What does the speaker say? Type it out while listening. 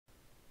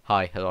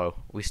Hi, hello.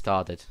 We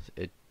started.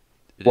 It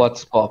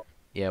What's up?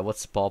 yeah.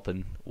 What's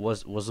poppin'?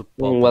 Was it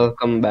poppin'?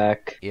 Welcome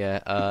back Yeah.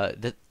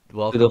 That to the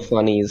welcome.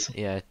 funnies.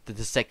 Yeah, to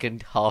the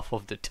second half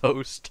of the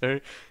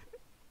toaster.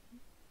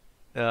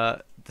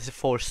 This is a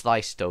four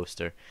slice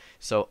toaster.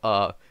 So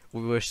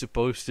we were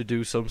supposed to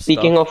do some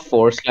Speaking stuff. of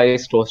four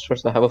slice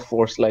toasters, I have a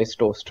four slice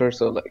toaster,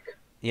 so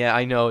Yeah,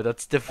 I know.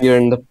 That's the. you're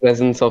in the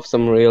presence of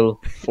some real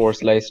four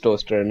slice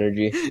toaster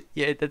energy.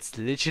 Yeah, that's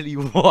literally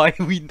why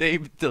we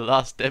named the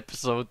last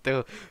episode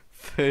the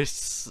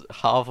first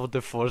half of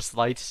the four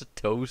slice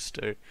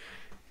toaster.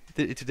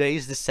 Today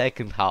is the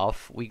second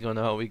half. We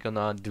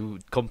gonna do Oh, you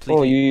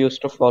completely.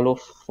 used to follow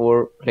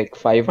for like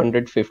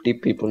 550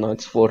 people, now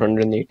it's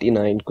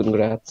 489.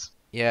 Congrats.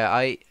 Yeah,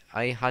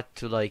 I had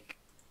to like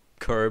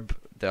curb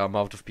the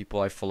amount of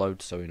people I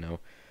followed, so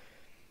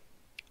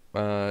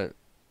Uh,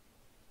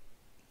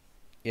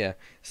 yeah.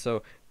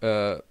 So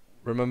uh,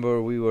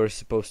 remember we were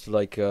supposed to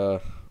like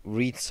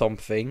read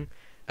something.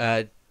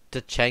 Uh,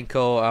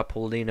 Tachenko,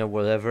 Apollina,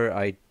 whatever.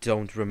 I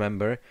don't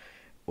remember,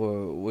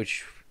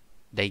 which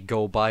they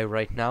go by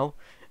right now.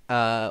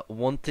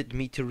 Wanted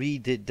me to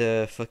read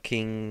the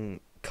fucking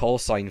call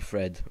sign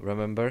thread.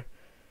 Remember?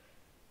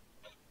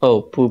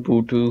 Oh, poo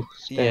poo too,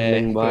 Yeah,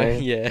 standing by.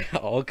 yeah.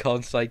 All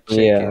conside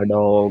Yeah, chicken.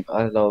 dog,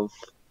 I love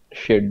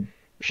should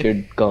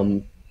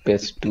come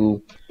piss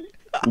too.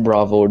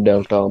 Bravo,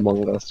 Delta,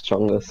 Among Us,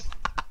 Chungus.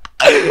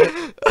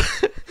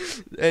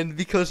 And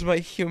because my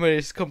humor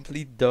is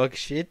complete dog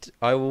shit,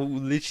 I will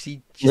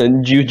literally just.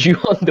 And Juju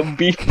on the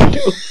beat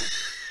too.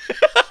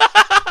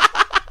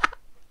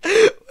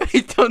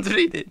 Wait, don't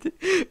read it.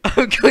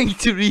 I'm going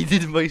to read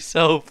it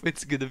myself.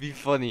 It's gonna be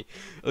funny.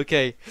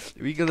 Okay,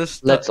 we're gonna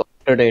start. Let's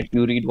alternate.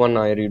 You read one,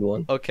 I read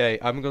one. Okay,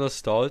 I'm gonna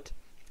start.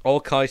 All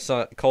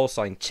call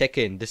sign, check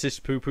in. This is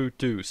Poo Poo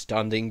 2,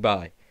 standing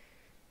by.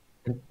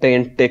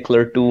 Taint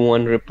Tickler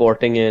 2-1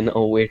 reporting in,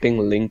 awaiting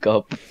link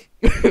up.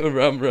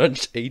 Ram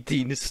Ranch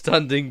 18 is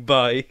standing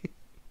by.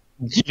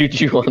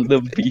 Juju on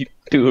the beat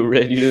 2,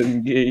 ready to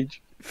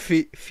engage.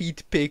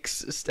 Feet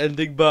pics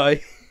standing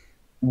by.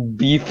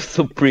 Beef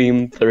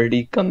Supreme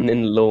 30 coming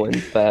in low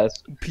and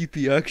fast.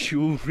 PP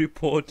Actual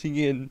reporting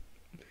in.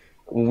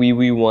 Wee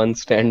Wee 1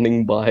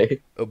 standing by.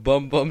 A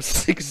Bum Bum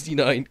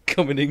 69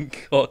 coming in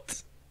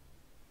hot.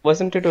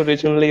 Wasn't it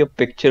originally a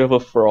picture of a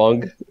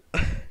frog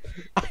I,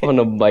 on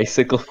a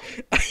bicycle?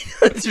 I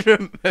don't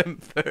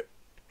remember.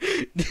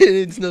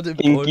 It's not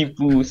Inky important.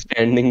 Poo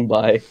standing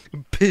by.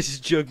 Piss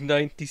Jug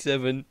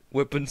 97,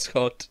 weapons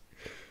hot.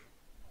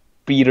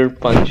 Peter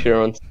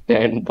Puncher on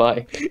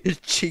standby.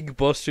 Chick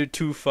Buster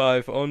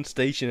 25 on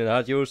station and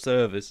at your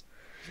service.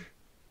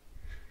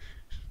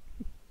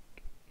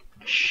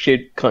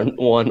 Shit cunt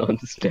 1 on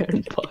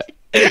standby.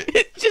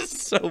 It's just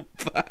so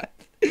bad.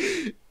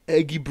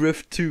 Eggy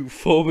Breath 2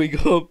 forming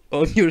up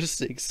on your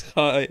 6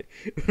 high.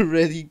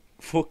 Ready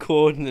for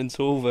coordinates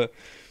over.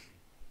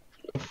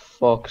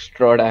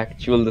 Foxtrot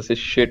actual, this is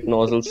shit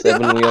nozzle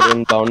 7, we are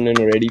inbound and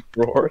ready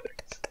for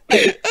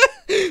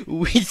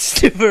Wheat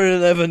Stiffer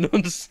 11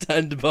 on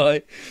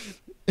standby.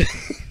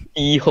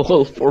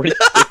 E-hole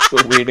 46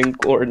 awaiting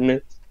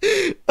coordinates.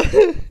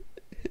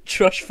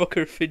 Trash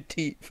Fucker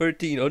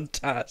 13 on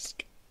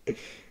task.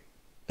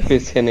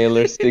 Piss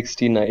Inhaler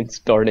 69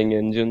 starting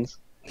engines.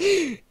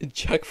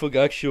 Jackfog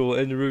Actual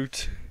en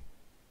route.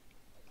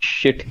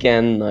 Shit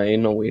can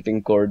 9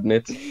 awaiting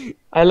coordinates.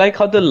 I like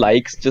how the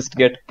likes just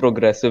get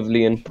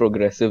progressively and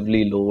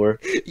progressively lower.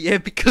 Yeah,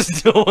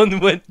 because no one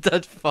went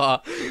that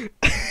far.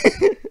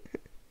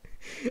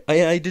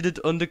 I did it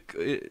on the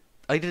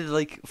I did it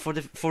like for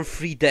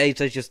 3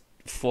 days. I just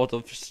thought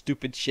of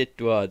stupid shit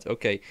to add.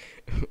 Okay,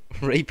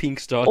 raping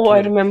star Oh,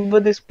 I 20. remember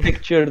this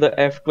picture, the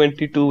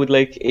F-22 with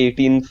like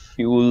 18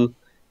 fuel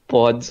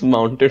pods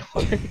mounted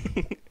on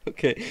it.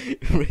 Okay,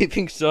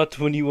 raping star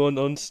 21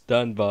 on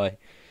standby.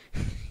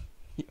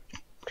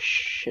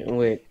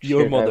 Wait,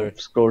 Your shit, mother. I've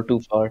scrolled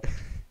too far.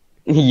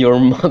 Your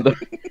mother.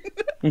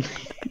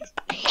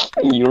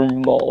 Your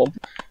mom.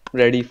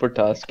 Ready for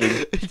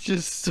tasking. It's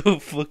just so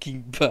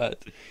fucking bad.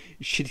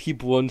 Should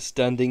keep one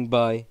standing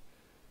by.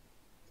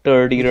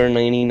 30 or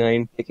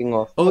 99 taking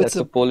off. Oh, it's That's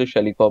a a. Polish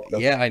helicopter.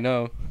 Yeah, I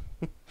know.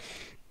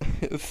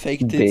 Big.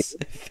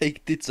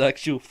 Faked its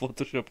actual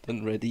photoshopped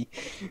and ready.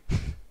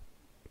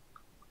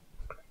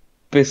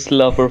 Piss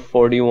Lover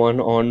 41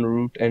 En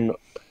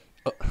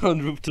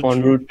route to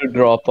en route to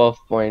drop off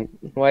point.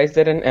 Why is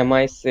there an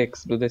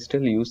MI6? Do they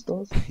still use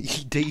those?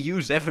 They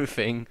use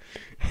everything.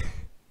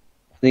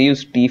 They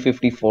use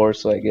T-54,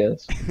 so I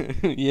guess.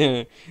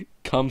 Yeah.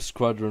 Com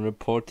squadron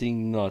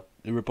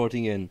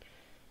reporting in.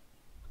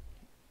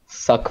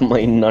 Suck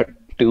my nut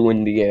 2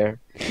 in the air.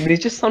 They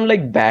just sound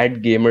like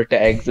bad gamer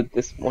tags at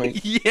this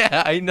point.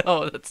 Yeah, I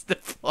know, that's the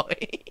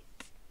point.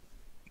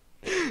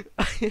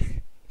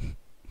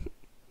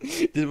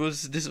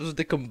 This was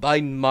the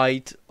combined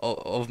might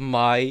of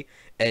my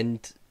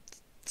and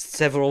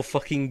several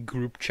fucking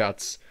group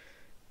chats.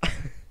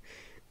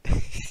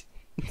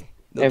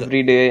 No,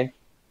 Every day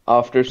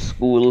after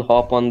school,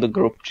 hop on the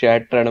group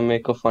chat, try to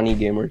make a funny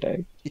gamer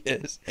tag.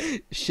 Yes.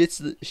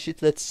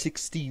 Shitlet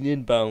 16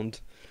 inbound.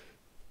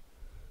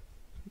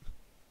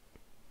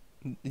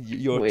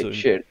 Your Wait, turn.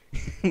 shit.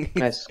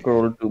 I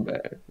scrolled too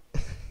bad.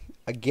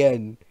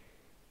 Again.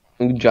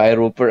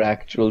 Gyro per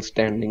actual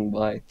standing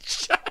by.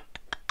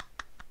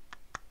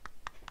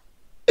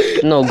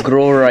 No,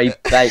 grow ripe.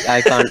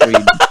 I can't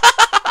read.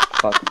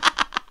 Fuck.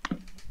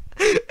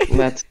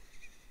 That's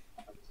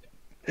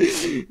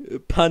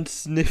Pant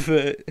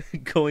sniffer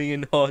going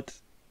in hot.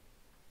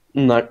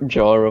 not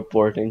jaw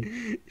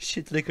reporting.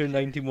 Shit liquor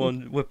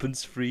 91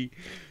 weapons free.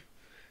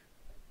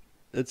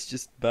 That's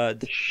just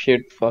bad.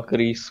 Shit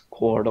fuckery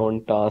squad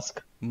on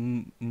task.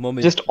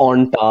 Mommy Just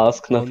on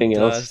task, on nothing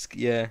else. task.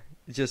 Yeah,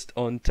 just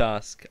on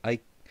task. I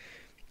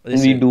We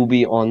listen. do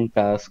be on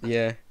task.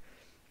 Yeah,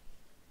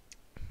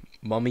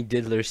 Mommy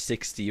Diddler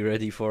 60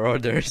 ready for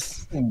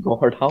orders.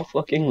 God, how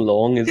fucking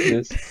long is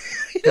this?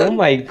 Oh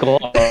my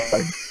god.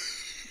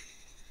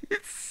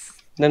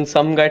 Then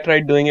some guy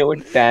tried doing it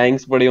with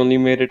tanks, but he only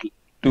made it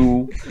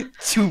two.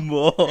 Two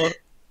more.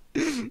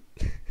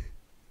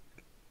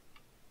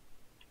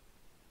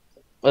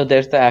 Oh,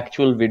 there's the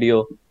actual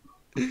video.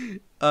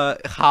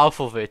 Half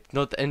of it,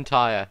 not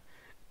entire.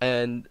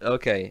 And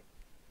okay,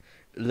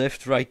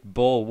 left right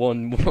ball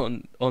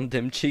one on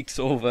them cheeks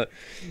over.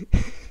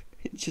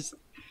 It's just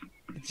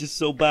it's just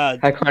so bad.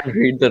 I can't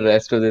read the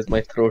rest of this.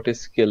 My throat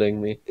is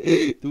killing me.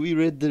 Do we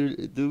read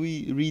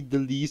the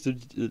least or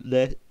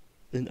let?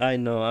 And I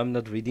know I'm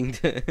not reading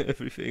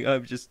everything.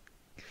 I'm just.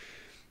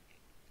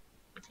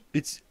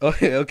 It's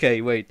okay.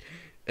 Okay, wait.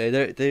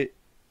 There.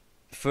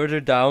 Further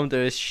down,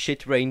 there is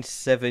shit range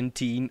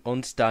 17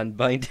 on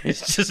standby.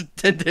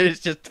 There's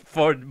just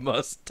Ford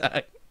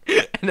Mustang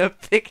and a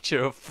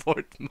picture of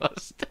Ford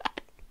Mustang.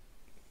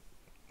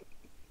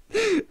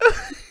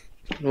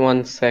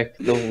 1 sec,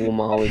 the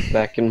Wumao is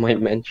back in my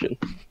mention.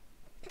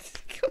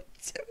 God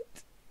damn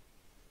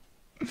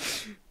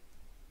it.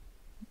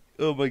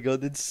 Oh my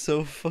god, it's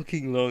so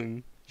fucking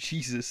long.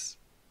 Jesus.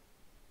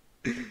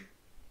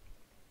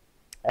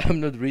 I'm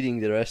not reading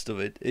the rest of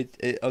it.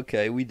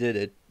 Okay, we did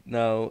it.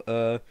 Now,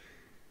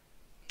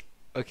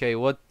 okay,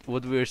 what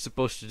we're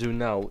supposed to do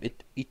now?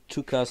 It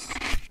took us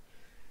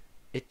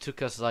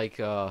like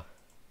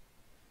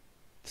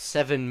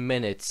 7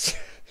 minutes.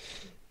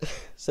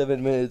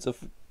 7 minutes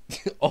of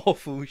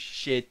awful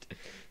shit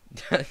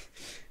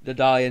that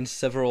I and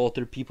several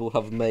other people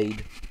have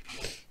made.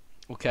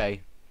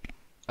 Okay.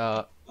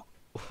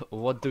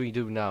 What do we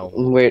do now?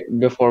 Wait,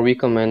 before we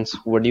commence,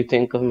 what do you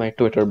think of my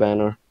Twitter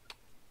banner?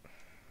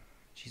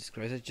 Jesus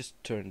Christ! I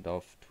just turned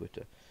off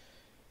Twitter.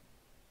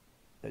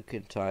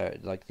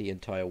 The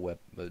entire web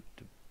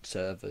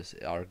servers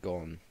are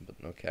gone. But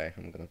okay,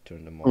 I'm gonna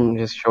turn them on.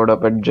 Just showed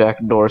up at Jack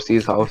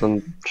Dorsey's house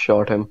and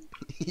shot him.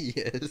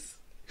 Yes.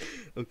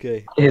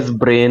 Okay. His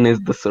brain is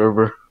the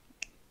server.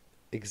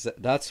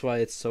 That's why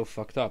it's so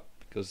fucked up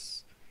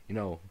because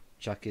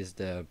Chuck is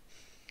the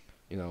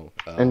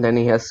And then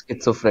he has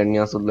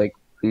schizophrenia, so like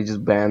he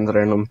just bans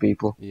random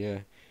people. yeah.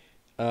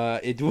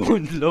 It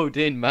won't load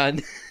in,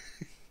 man.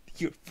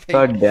 Your page.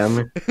 God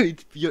damn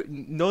it. You're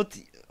not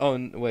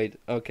on. Wait.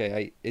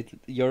 Okay.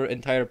 Your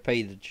entire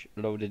page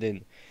loaded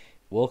in.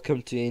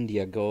 Welcome to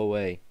India. Go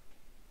away.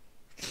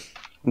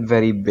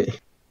 Very big.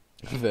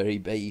 Very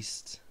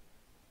based.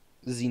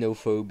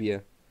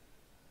 Xenophobia.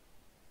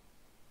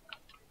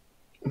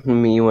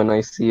 Me when I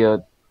see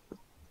a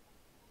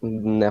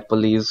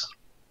Nepalese.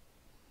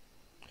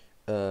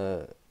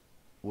 Uh,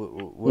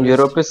 where's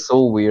Europe is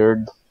so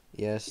weird.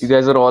 yes. You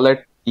guys are all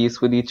at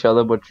peace with each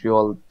other, but you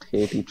all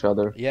hate each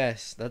other.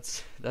 Yes.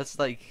 That's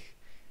like.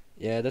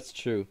 Yeah, that's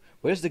true.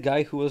 Where's the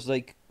guy who was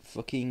like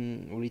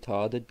fucking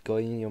retarded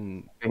going in your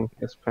In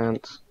his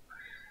pants.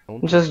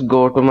 own? Just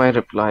go to my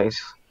replies.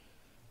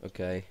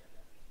 Okay.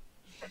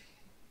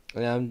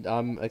 And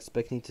I'm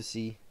expecting to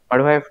see. Why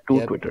do I have two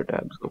Yep. Twitter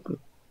tabs open?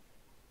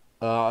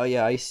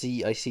 Yeah, I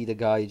see the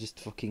guy just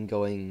fucking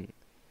going.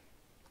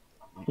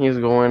 He's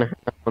going ham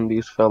on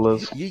these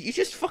fellas. You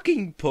just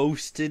fucking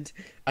posted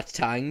a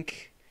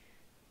tank,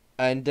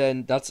 and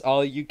then that's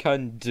all you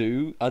can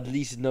do. At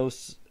least no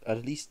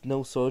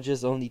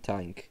soldiers, only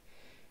tank.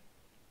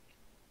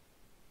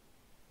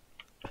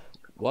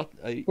 What?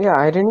 Yeah,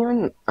 I didn't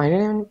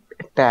even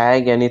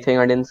tag anything.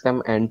 I didn't say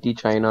I'm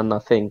anti-China,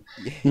 nothing.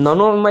 None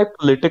of my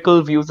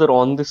political views are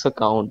on this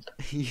account.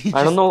 You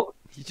I don't just know.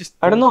 you just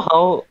I don't know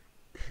how.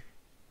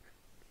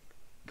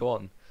 go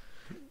on.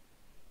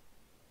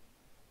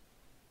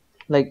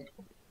 Like,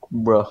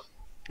 bruh.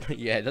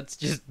 Yeah, that's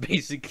just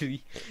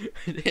basically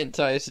the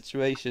entire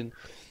situation.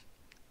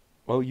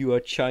 Oh, you are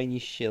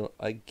Chinese shill.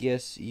 I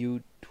guess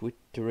you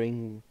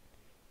twittering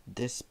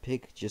this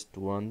pic just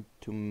want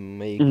to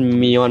make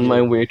Me you on my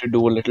feel way to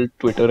do a little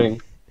twittering.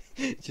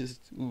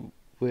 just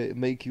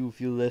make you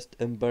feel less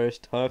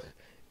embarrassed. Huh?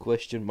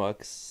 Question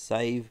mark.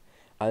 Save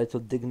a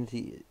little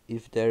dignity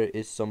if there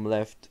is some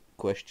left.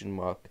 Question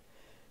mark.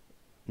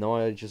 No,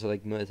 I just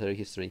like military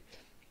history.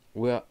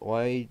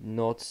 Why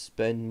not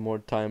spend more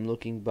time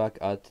looking back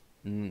at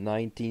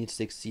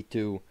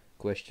 1962?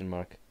 Question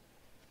mark.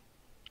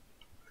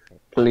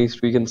 At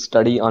least we can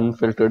study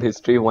unfiltered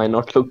history. Why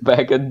not look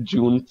back at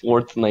June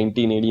 4th,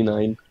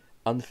 1989?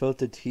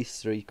 Unfiltered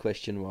history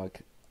question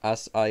mark.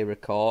 As I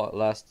recall,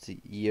 last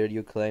year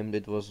you claimed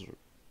it was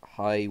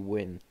high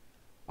win.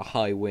 A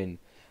high win.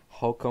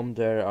 How come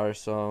there are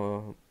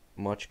so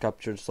much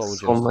captured So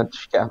soldiers?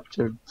 much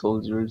captured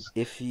soldiers.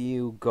 If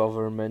you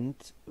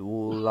government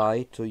will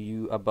lie to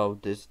you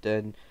about this,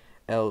 then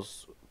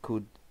else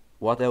could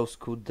what else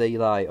could they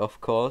lie?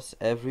 Of course,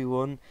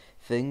 everyone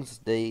thinks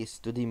they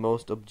study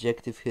most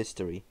objective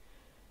history.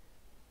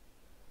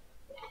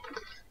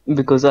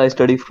 Because I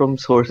study from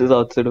sources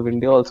outside of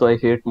India. Also, I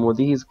hate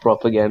Modi. He's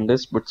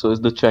propagandist, but so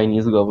is the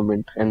Chinese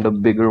government, and a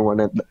bigger one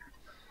at that.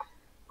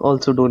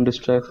 Also, don't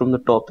distract from the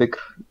topic.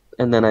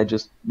 And then I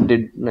just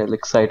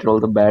like cited all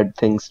the bad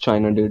things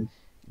China did.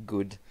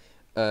 Good.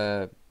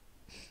 Uh,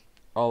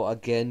 oh,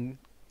 again,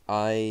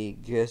 I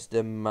guess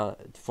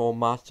for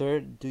matter,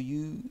 do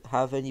you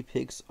have any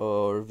pics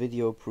or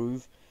video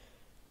proof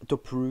to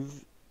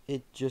prove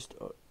it? Just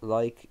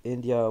like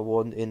India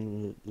won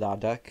in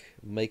Ladakh,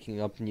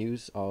 making up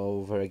news all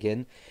over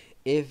again.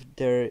 If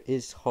there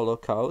is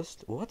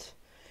Holocaust, what?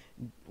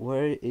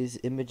 Where is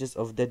images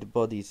of dead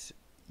bodies?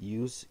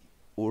 Use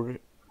or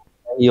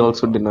He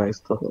also denies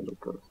the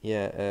Holocaust.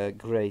 yeah,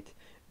 great.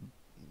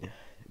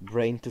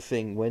 Brain to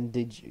think. When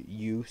did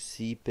you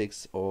see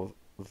pics of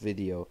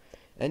video?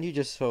 And you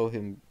just show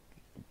him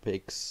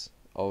pics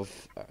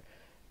of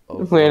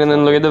your Wait, and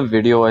then look at father. the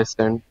video I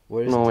sent.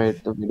 Where's No, the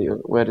wait, the video.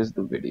 Where is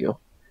the video?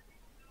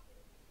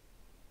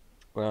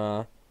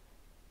 uh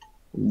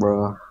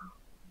Bruh.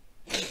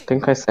 I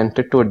think I sent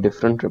it to a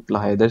different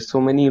reply. There's so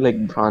many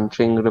like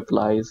branching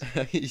replies.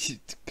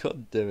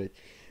 God damn it.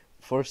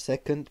 For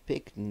second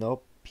pick,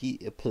 no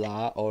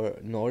PLA or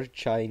nor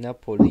China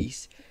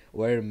police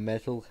wear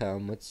metal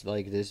helmets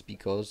like this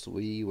because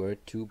we were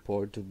too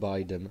poor to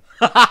buy them.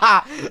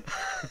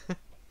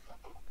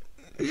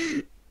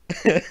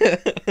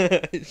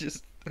 It's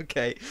just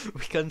okay.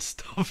 We can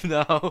stop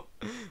now.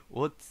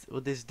 What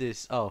is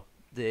this? Oh,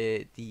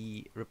 the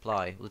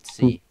reply. Let's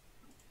see.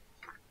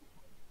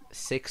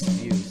 6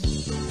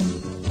 views.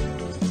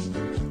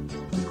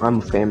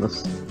 I'm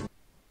famous.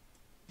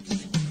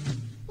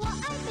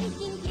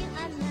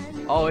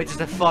 Oh, it's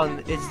the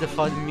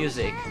fun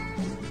music.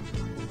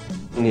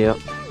 Yeah.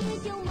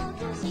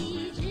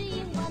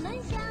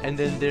 And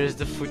then there's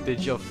the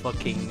footage of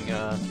fucking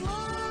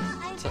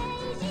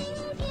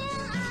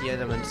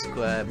Tiananmen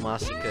Square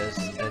massacres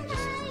and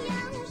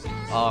just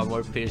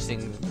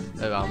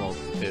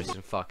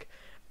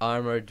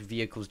armored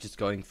vehicles just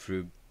going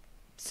through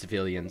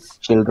civilians,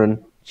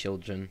 Children.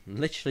 children,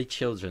 literally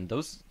children.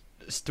 Those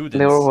They were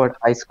students, what?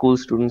 High school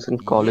students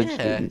and college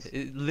yeah, students.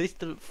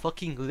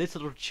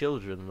 little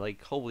children.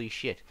 Like holy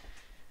shit,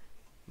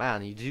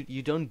 man!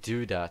 You don't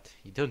do that.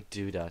 You don't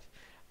do that.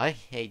 I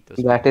hate those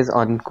That people. is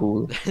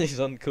uncool. That is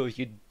uncool.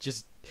 You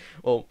just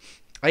well,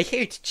 I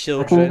hate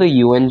I think the children.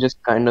 UN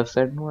just kind of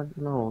said, "What?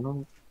 No,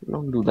 no,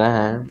 don't do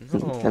that."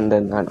 No. And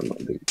then I don't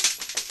know, they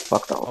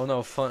fucked off. Oh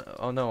no, fun.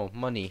 Oh no,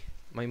 money.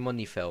 My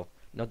money fell.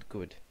 Not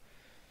good.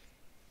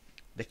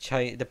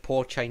 The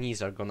poor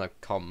Chinese are gonna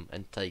come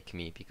and take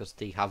me because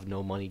they have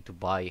no money to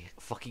buy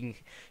fucking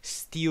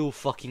steel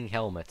fucking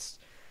helmets.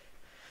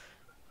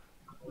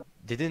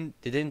 Didn't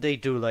they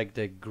do like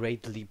the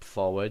great leap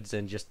forwards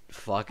and just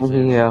fucked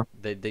Yeah,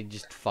 they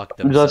just fucked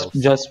just themselves.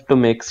 just to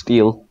make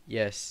steel,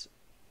 Yes.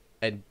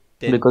 And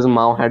then because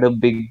Mao had a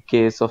big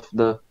case of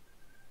the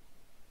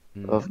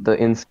mm, of the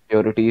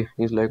insecurity.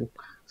 He's like,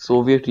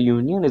 Soviet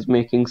Union is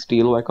making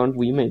steel. Why can't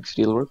we make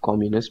steel? We're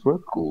communist. We're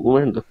cool.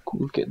 We're in the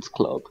cool kids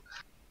club.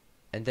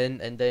 and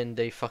then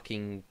they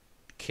fucking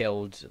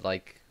killed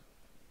like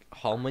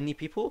how many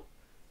people?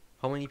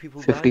 How many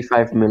people died?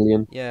 55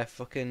 million. Yeah,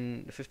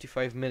 fucking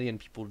 55 million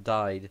people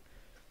died.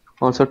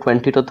 Also,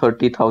 20 to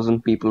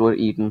 30,000 people were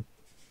eaten.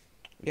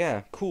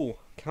 Yeah, cool.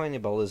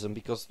 Cannibalism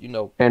because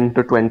 10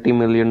 to 20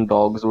 million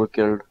dogs were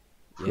killed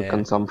for yeah,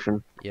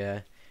 consumption.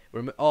 yeah.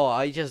 Oh,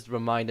 I just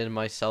reminded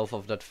myself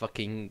of that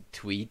fucking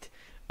tweet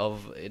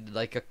of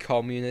like a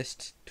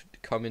communist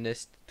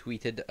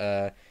tweeted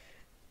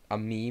a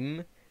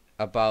meme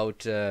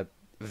about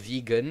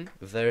vegan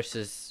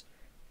versus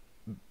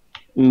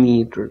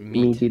Meat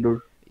meat.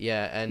 eater.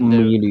 Yeah,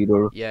 Meat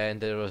eater. and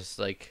there was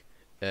like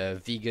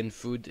vegan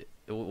food,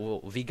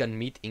 vegan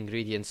meat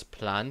ingredients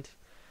planned,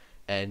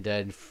 and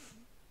then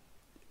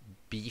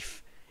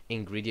beef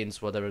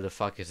ingredients, whatever the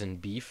fuck is in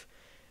beef.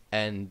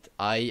 And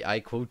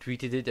I quote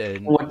tweeted it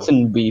and What's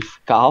in beef?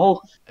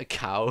 Cow? a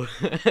cow,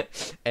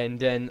 and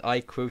then I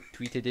quote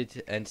tweeted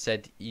it and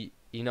said,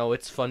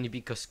 it's funny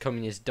because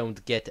communists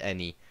don't get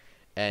any,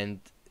 and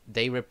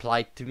they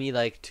replied to me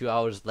like 2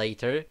 hours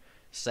later,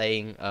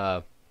 saying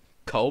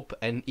cope,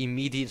 and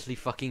immediately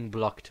fucking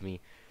blocked me.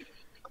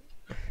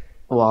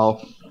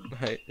 Wow.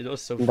 It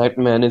was so That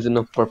man is in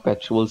a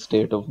perpetual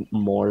state of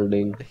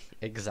molding.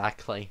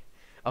 exactly.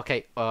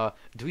 Okay,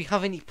 do we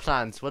have any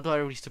plans? What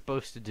are we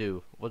supposed to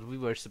do? What we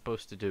were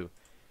supposed to do?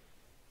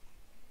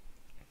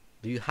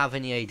 Do you have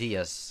any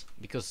ideas?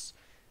 Because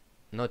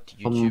not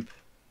YouTube, Um,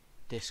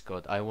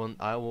 Discord. I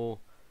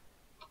will.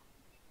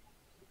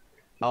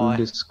 Oh,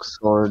 Disc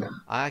Sword,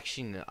 I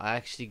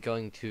actually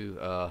going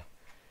to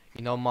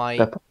you know my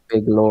Peppa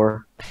Pig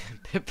lore.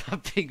 Peppa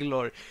Pig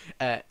lore.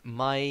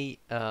 My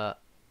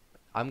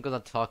I'm gonna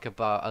talk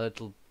about a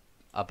little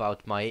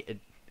about my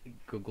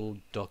Google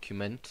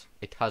document.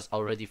 It has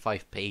already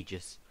 5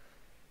 pages.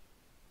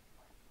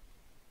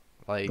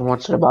 Like,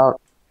 What's it about?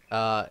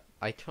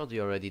 I told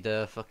you already,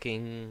 the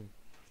fucking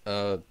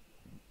uh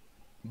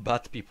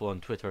bad people on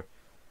Twitter,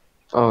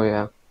 Oh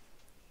yeah.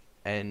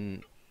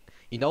 and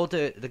you know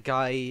the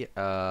guy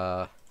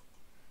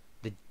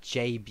the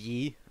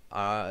JB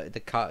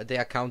the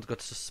account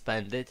got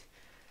suspended,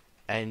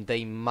 and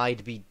they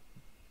might be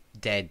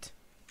dead.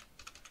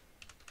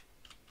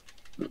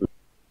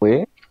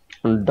 Wait.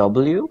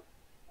 W?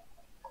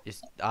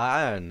 Is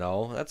I don't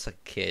know. That's a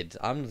kid.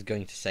 I'm not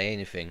going to say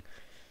anything.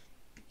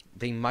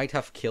 They might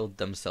have killed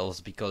themselves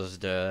because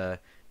their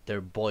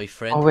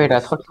boyfriend Oh who wait, I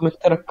was, thought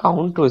Mr.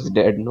 Account was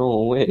dead.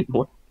 No, wait,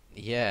 what?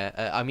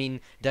 yeah, I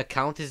mean the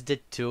account is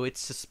dead too. It's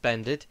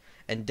suspended,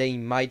 and they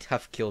might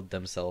have killed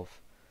themselves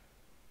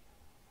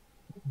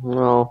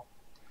No,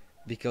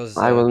 because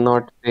I will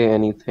not say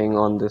anything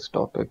on this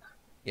topic.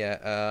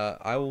 yeah.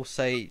 I will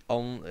say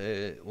on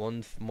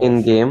more In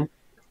thing. game,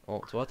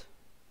 Oh, what?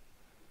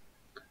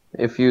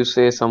 if you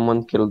say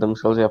someone killed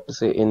themselves, you have to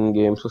say in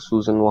game so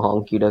Susan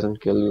Wahonki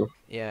doesn't kill you.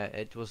 Yeah,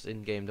 it was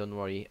in game. Don't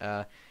worry.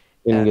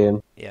 In Uh,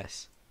 game.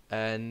 yes,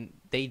 and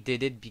they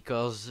did it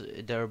because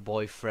their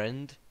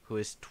boyfriend, who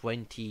is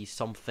 20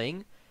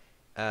 something,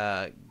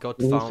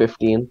 got found.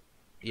 15.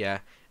 Yeah,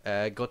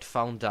 got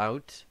found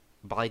out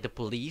by the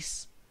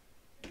police,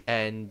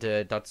 and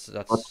Got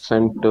that's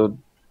sent to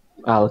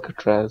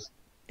Alcatraz.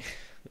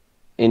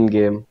 In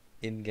game.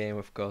 in game,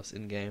 of course.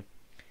 In game,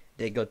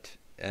 they got,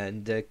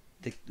 and the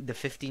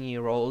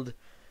 15-year-old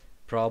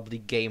probably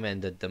game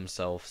ended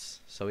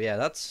themselves. So yeah,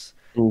 that's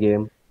In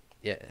game.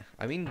 yeah.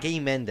 I mean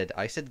game ended.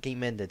 I said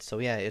game ended. So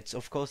yeah, it's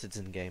of course it's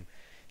in game.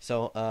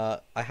 So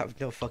I have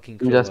no fucking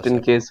clue Just what's in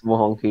up. case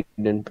Wahonki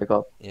didn't pick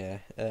up. Yeah.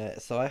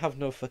 So I have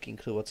no fucking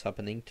clue what's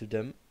happening to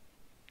them.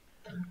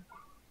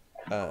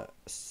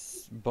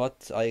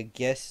 But I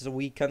guess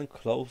we can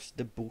close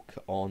the book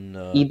on.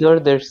 Either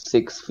they're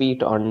 6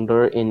 feet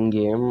under in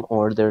game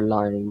or they're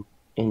lying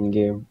in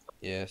game.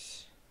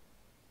 Yes.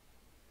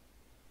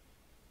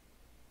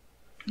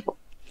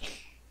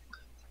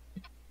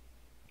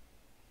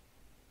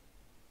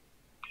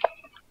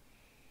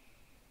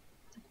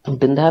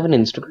 Didn't they have an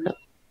Instagram?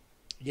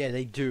 Yeah,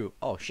 they do.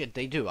 Oh shit,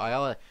 they do.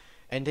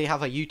 And they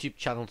have a YouTube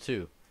channel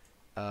too.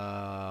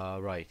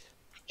 Right.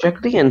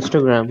 Check the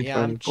Instagram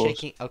Yeah, I'm friend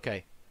post. checking.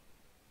 Okay.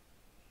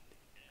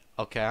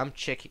 Okay, I'm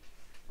checking.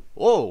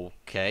 Oh,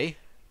 okay.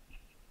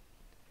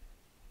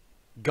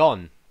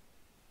 Gone.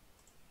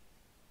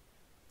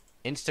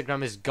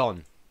 Instagram is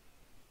gone.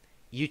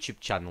 YouTube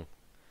channel.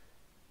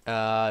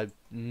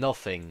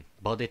 Nothing.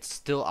 But it's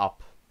still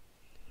up.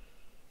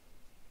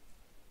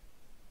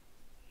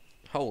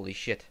 Holy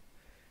shit.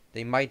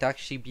 They might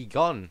actually be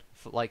gone.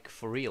 Like,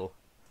 for real.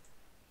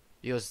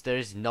 Because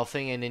there's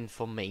nothing in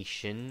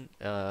information.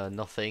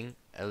 Nothing.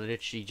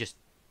 Literally just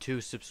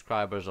 2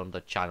 subscribers on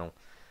the channel.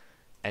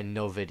 And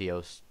no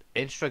videos.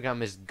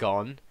 Instagram is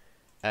gone.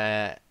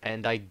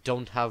 And I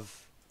don't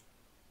have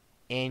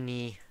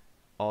any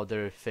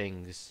other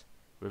things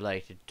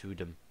related to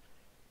them.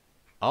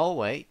 Oh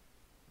wait,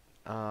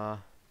 uh,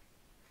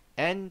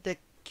 and their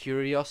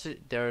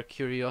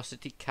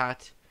curiosity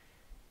cat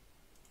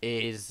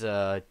is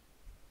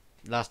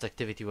last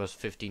activity was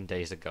 15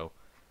 days ago.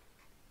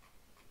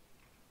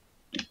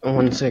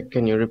 One sec,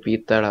 can you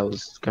repeat that? I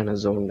was kind of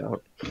zoned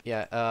out.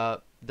 Yeah,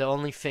 the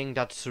only thing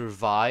that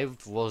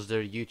survived was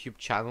their YouTube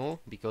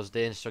channel because the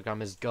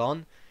Instagram is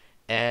gone,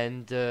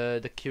 and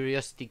the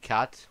curiosity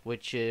cat,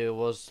 which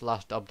was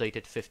last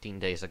updated 15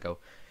 days ago.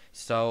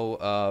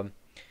 So,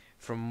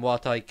 from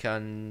what I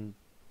can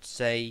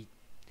say,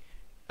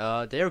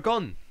 they're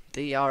gone.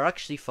 They are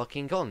actually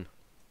fucking gone.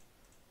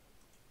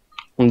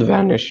 And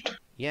vanished.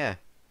 Yeah,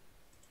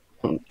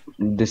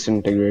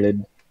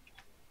 Disintegrated.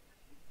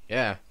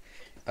 yeah.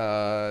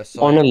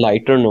 So On I a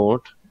lighter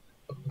note,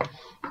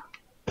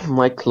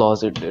 my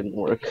closet didn't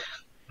work.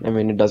 I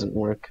mean, it doesn't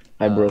work.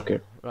 I broke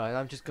it. right.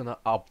 I'm just gonna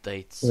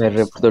update I some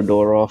ripped the stuff.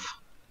 door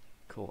off.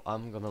 Cool.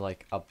 I'm gonna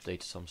like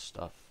update some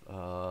stuff.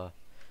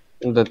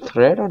 The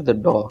thread or the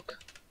dock?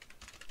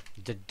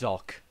 The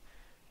doc.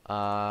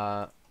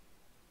 Uh,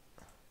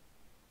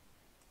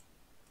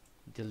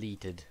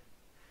 deleted.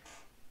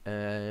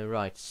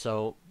 Right.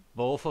 So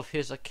both of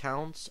his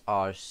accounts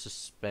are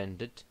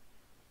suspended.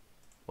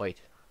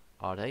 Wait,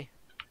 are they?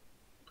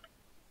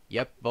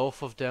 Yep,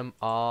 both of them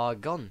are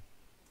gone.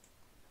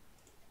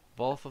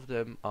 Both of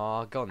them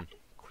are gone.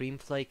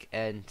 Creamflake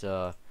and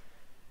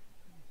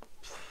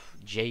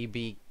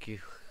JB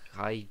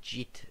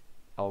Hijit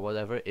or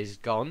whatever is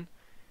gone.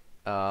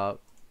 Uh,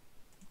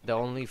 the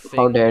only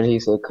How thing dare he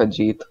say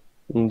Khajiit?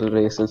 The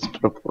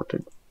racist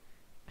reported.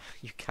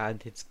 you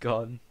can't, it's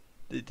gone.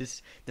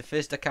 The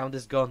first account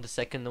is gone. The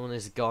second one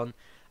is gone.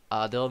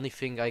 The only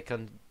thing I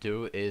can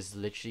do is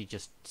literally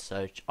just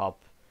search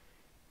up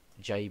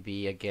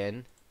JB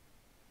again.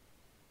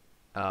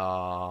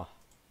 uh,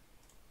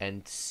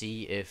 and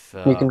see if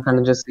You can kind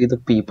of just see the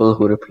people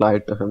who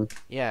replied to him.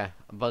 yeah,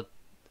 but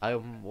I It's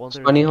wonder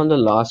if funny how the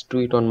last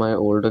tweet on my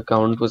old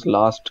account was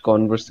last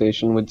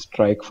conversation with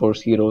Strike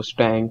Force Heroes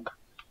Tank,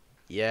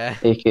 yeah,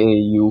 aka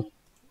you,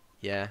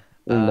 yeah.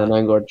 and then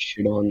I got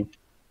shit on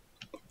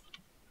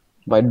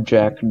by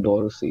Jack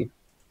Dorsey.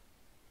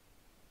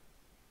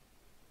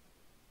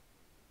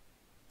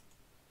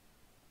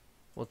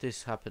 What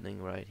is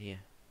happening right here?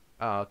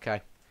 Oh,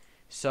 okay.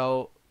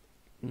 So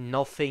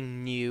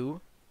nothing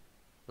new.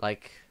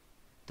 Like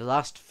the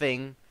last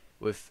thing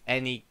with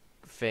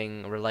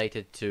anything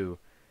related to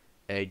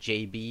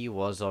JB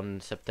was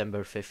on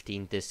September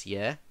 15th this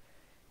year,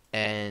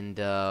 and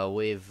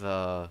with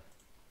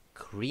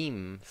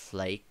Cream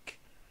Flake,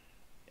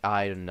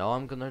 I don't know.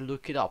 I'm gonna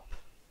look it up.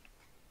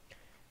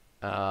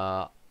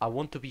 I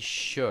want to be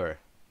sure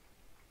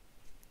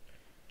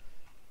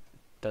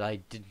that I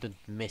didn't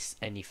miss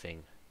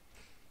anything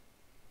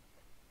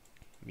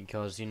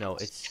because you know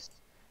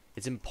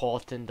it's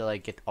important that I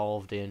get all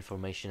of the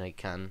information I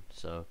can.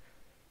 So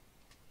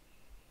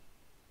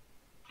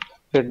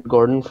Did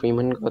Gordon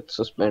Freeman got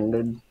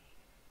suspended?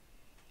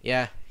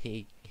 yeah,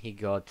 he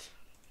got.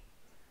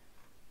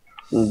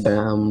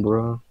 Damn,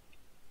 bro.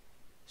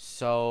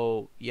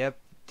 So yep,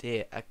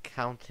 the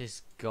account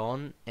is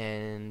gone,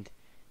 and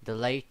the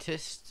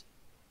latest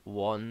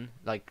one,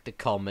 like the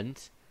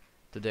comment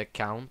to the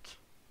account,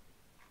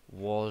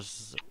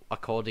 was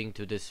according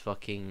to this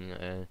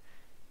fucking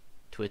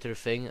Twitter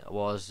thing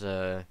was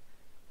on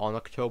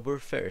October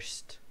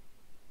 1st.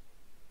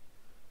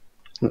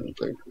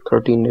 Like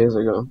 13 days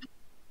ago.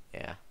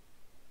 Yeah.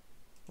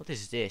 What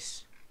is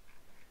this?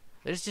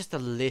 There's just a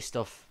list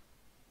of.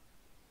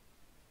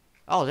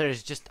 Oh,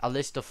 there's just a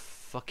list of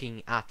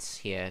fucking ads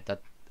here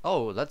that.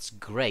 Oh, that's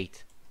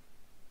great.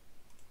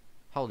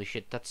 Holy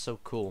shit, that's so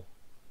cool.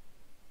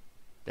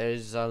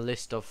 There's a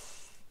list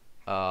of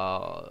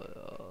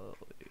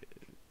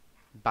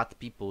bad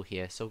people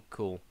here. So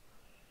cool.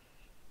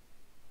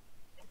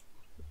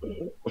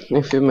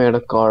 If you made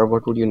a car,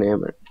 what would you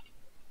name it?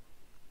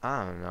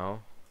 I don't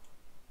know.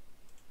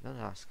 Don't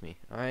ask me.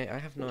 I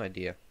have no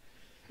idea.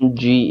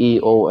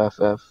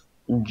 Geoff.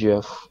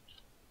 Jeff.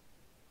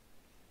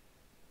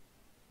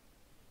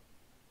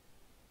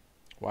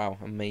 Wow,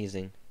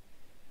 amazing.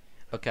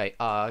 Okay,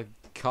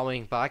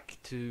 coming back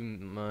to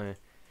my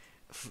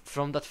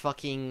from that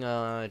fucking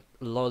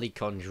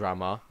lolicon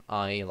drama,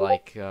 I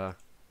like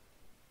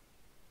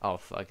oh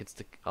fuck, it's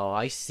the oh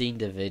I seen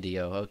the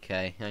video.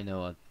 Okay, I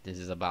know what this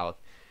is about.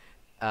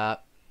 Uh,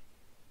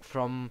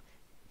 from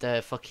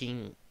the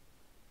fucking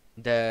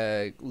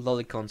the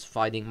lolicons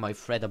fighting my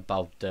thread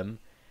about them.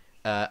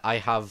 I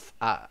have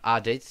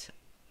added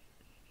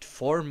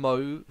four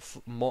more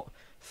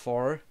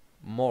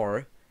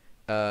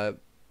uh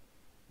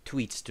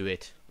tweets to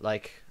it.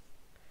 Like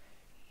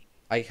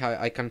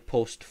I can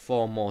post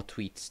four more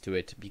tweets to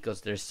it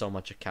because there's so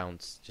much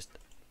accounts just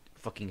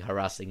fucking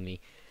harassing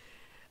me.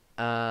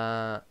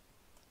 Uh,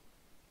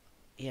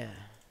 yeah.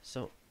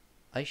 So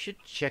I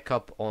should check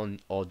up on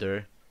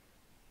other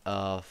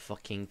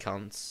fucking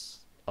cunts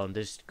on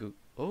this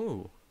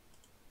Oh,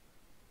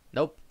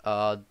 nope.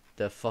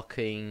 The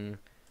fucking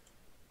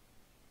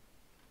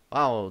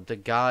wow, the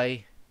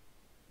guy.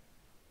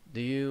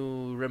 Do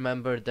you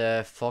remember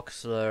the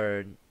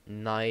Foxler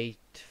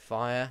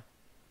Nightfire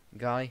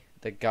guy?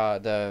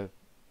 The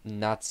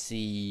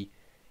Nazi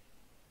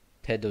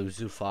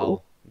Oh,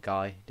 pedozophile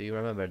guy. Do you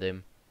remember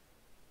him?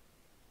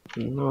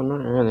 no,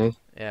 not really.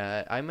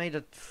 Yeah, I made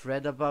a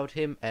thread about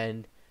him,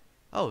 and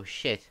oh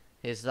shit,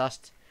 his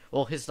last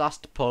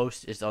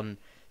post is on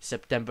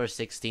September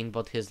 16,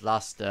 but his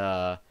last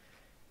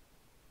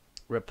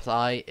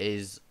reply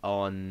is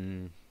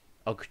on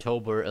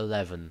October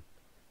 11.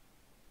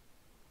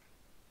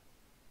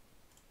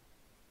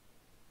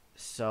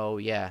 So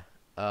yeah,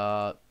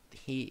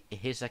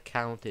 his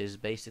account is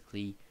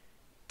basically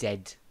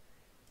dead.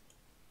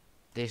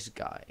 This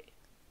guy,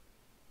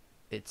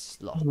 it's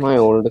My locked.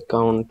 old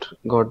account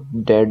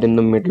got dead in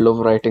the middle of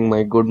writing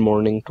my good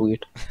morning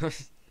tweet.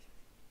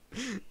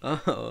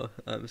 Oh,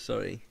 I'm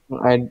sorry.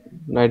 I'd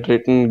I'd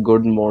written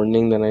good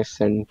morning, then I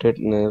sent it,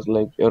 and I was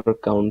like, your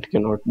account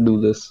cannot do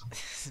this.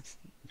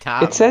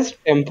 It Damn. says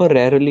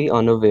temporarily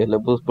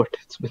unavailable, but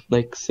it's been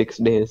like 6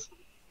 days.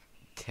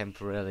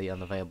 Temporarily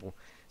unavailable.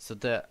 So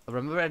the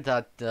remember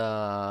that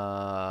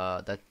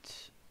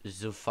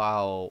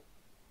Zufao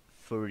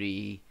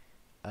furry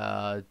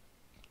uh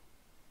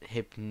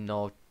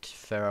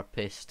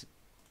hypnotherapist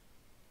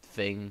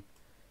thing.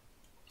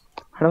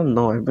 I don't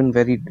know. I've been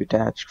very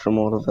detached from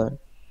all of that.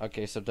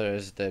 Okay, so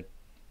there's the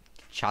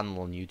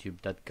channel on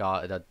YouTube that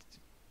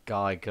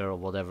guy girl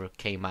whatever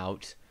came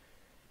out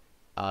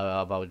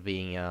about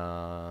being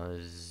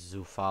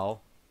Zufao.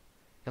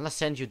 Can I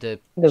send you the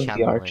The channel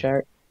VR link?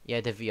 chat.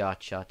 Yeah, the VR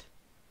chat.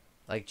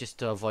 Like just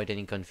to avoid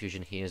any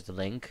confusion, here's the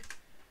link.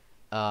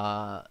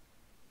 Uh,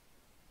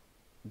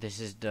 this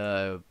is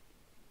the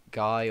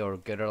guy or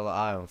girl,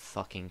 I don't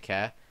fucking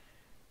care.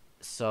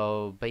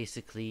 So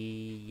basically,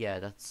 yeah,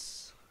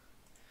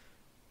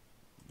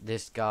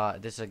 This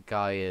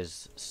guy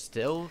is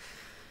still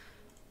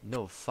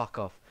no fuck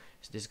off.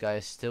 This guy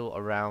is still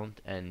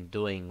around and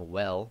doing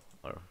well.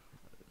 Or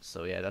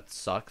so yeah, that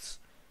sucks.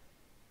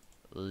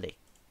 Lick.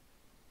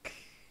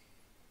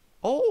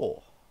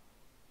 Oh,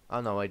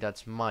 oh no, wait,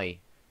 that's my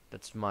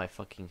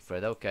fucking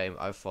thread. Okay,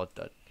 I thought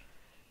that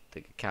the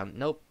account.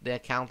 Nope, the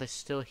account is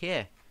still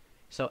here.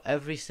 So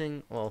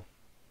everything, well,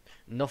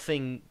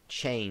 nothing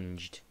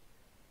changed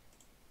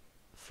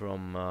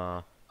from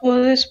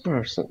Oh, this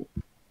person.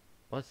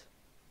 what?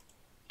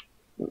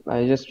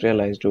 I just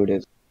realized who it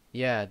is.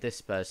 Yeah,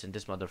 this person,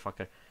 this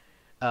motherfucker.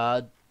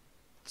 Uh,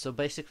 so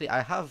basically,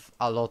 I have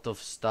a lot of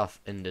stuff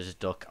in this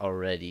doc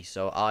already,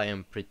 so I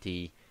am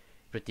pretty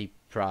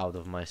proud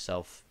of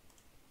myself.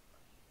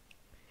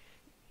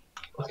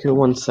 Okay,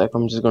 one sec.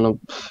 I'm just gonna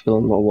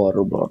fill my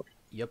water bottle.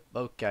 Yep,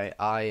 okay,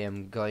 I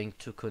am going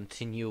to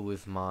continue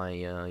with my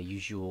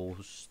usual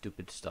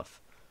stupid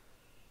stuff.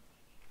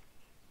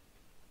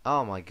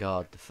 Oh my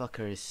god, the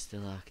fucker is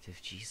still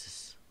active,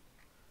 Jesus.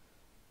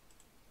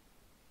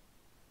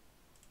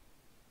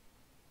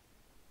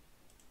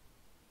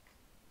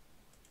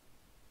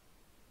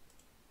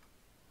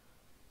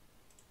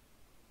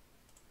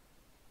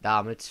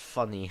 Damn, it's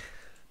funny.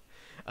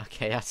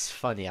 Okay, that's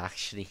funny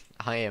actually.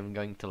 I am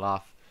going to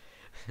laugh.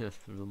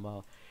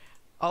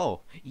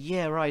 Oh,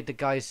 yeah, right, the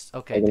guy's I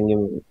okay, the can give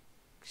you.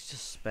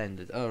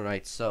 suspended.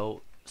 Alright,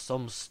 so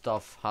some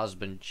stuff has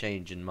been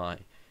changed in my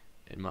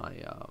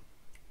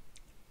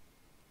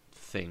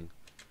thing.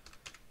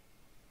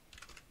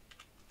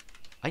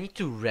 I need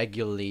to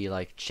regularly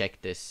like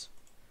check this.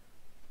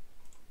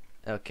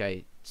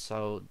 Okay,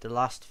 so the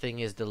last thing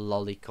is the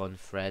lolicon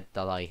thread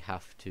that I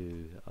have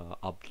to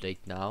update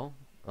now.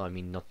 I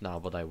mean, not now,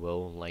 but I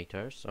will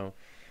later. So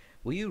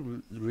we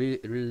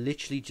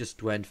literally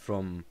just went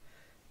from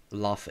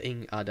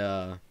laughing at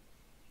a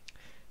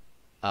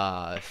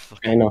I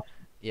fucking know.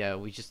 yeah,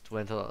 we just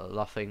went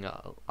laughing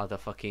at a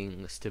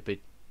fucking stupid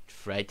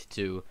thread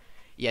to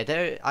yeah.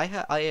 There,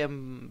 I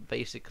am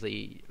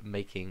basically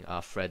making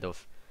a thread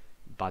of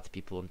bad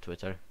people on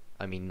Twitter.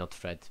 I mean, not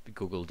thread,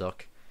 Google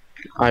Doc.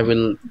 I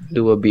will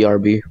do a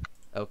BRB.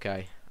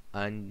 Okay,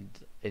 and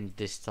in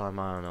this time,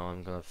 I don't know,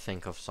 I'm gonna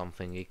think of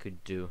something we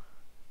could do.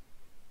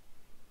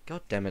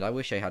 God damn it, I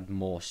wish I had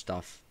more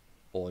stuff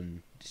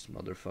on this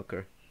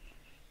motherfucker.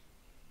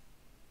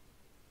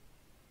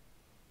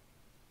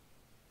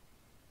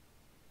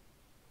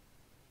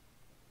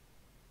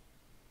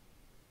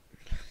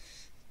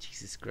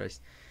 Jesus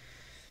Christ.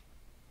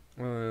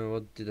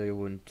 What did I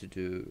want to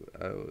do?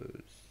 I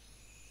was...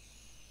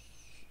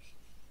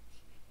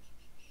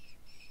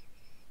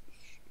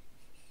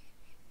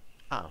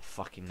 I don't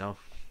fucking know.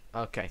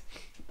 Okay.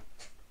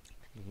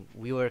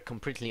 We were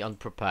completely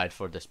unprepared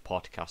for this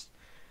podcast,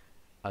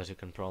 as you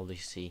can probably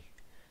see.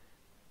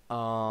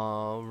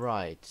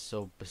 Right.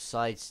 So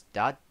besides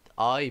that,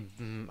 I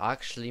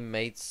actually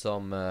made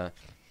some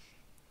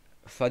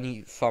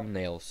funny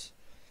thumbnails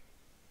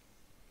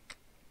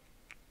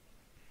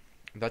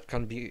that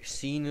can be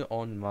seen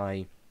on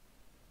my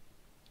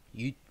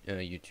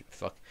YouTube.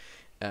 Fuck.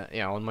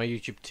 Yeah, on my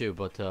YouTube too,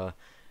 but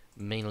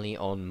mainly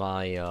on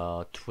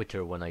my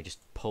Twitter when I just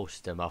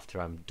post them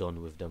after I'm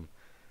done with them.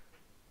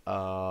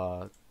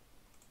 Uh,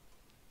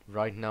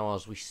 right now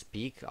as we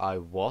speak, I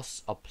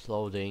was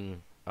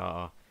uploading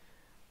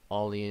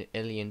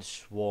Alien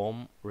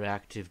Swarm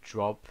Reactive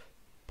Drop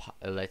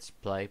Let's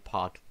Play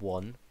Part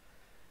 1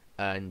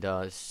 and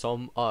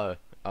some oh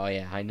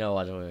yeah, I know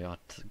what we're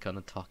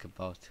gonna talk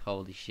about.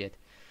 Holy shit.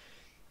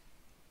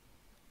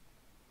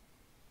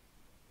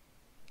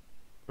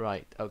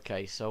 Right,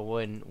 okay, so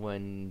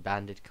when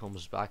Bandit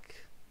comes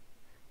back,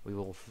 we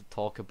will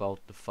talk about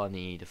the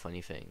funny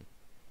thing.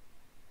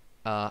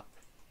 Uh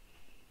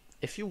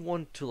if you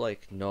want to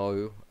like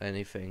know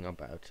anything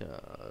about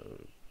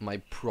my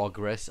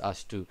progress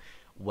as to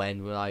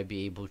when will I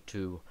be able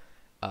to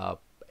uh,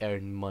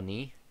 earn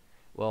money,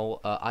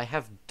 well, I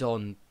have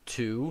done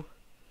 2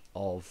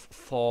 of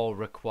 4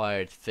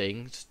 required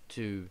things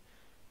to,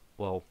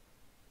 well,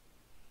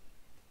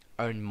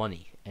 earn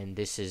money, and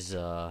this is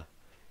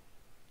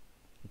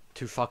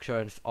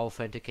 2-factor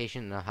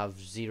authentication, and I have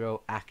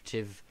 0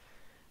 active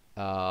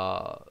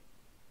uh,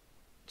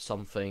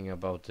 something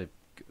about the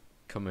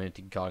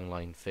community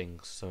guideline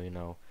things.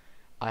 So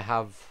I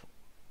have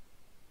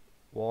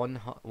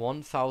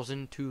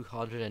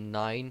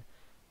 1,209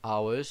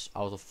 hours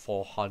out of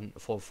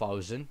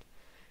 4,000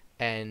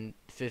 and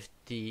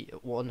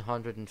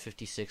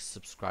 156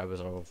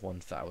 subscribers out of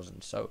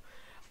 1,000. So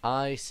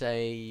I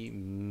say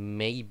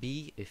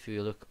maybe, if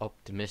you look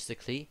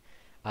optimistically,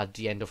 at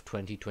the end of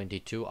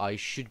 2022 I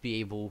should be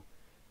able,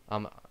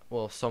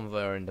 well,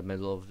 somewhere in the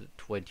middle of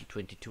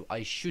 2022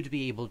 I should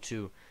be able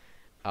to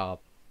uh,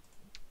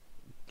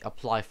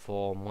 apply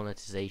for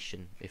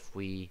monetization if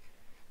we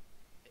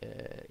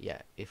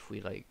yeah, if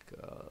we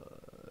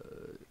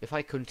if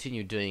I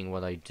continue doing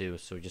what I do,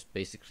 so just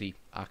basically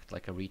act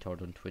like a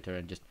retard on Twitter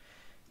and just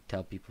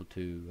tell people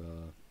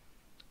to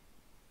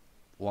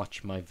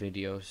watch my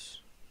videos.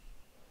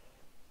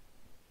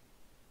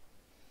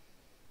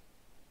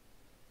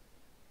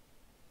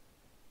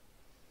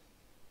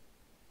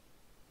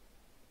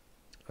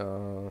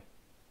 Uh,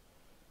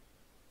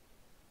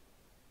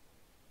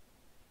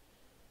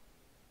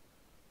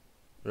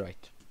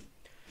 right.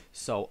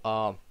 So,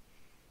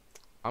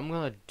 I'm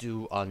gonna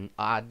do an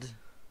ad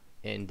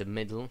in the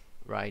middle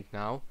right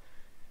now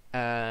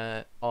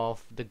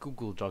of the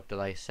Google Doc that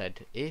I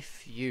said.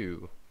 If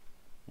you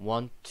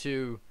want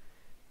to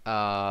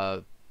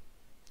uh,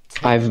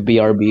 take. I've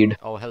BRB'd.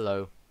 Oh,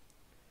 hello.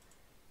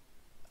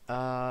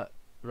 Uh,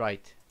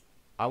 right.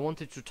 I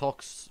wanted to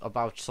talk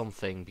about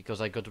something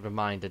because I got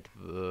reminded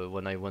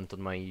when I went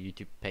on my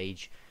YouTube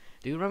page.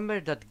 Do you remember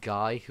that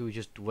guy who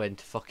just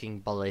went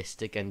fucking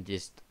ballistic and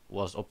just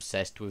was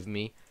obsessed with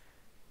me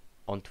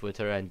on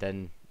Twitter and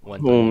then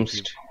went on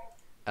YouTube? Whomst.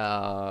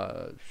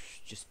 Uh,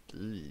 just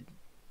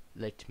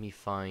let me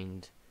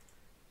find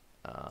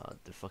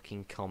the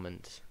fucking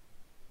comment.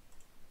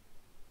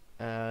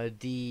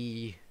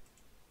 The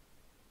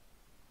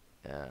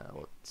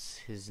what's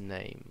his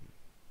name?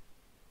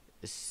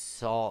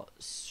 Saw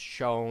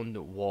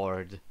Sean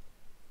Ward.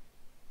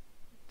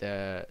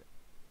 The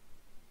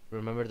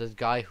remember that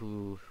guy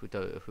who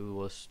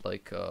was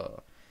like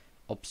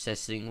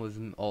obsessing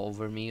with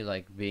over me,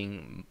 like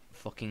being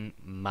fucking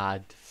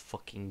mad,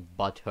 fucking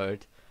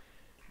butthurt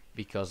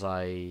because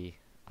I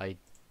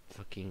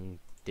fucking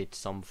did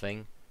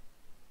something,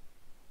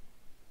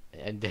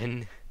 and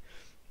then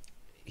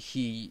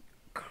he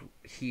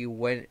he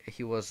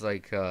was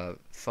like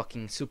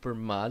fucking super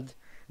mad,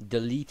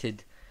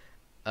 deleted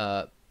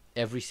uh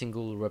every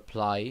single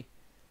reply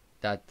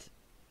that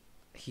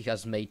he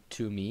has made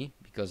to me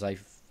because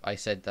I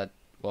said that,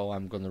 well,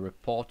 I'm gonna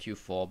report you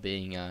for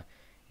being a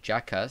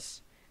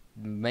jackass.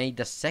 Made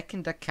a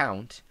second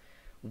account,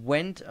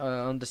 went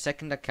on the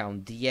second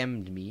account,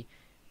 DM'd me,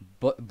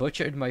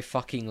 butchered my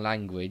fucking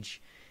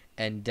language,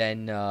 and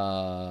then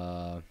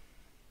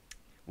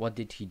what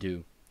did he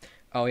do?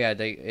 Oh yeah,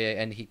 they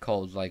and he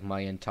called like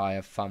my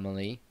entire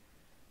family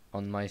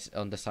on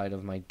the side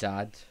of my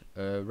dad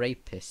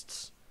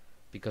rapists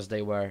because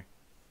they were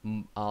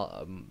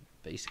Oh,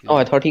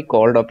 I basically. thought he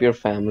called up your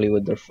family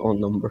with their phone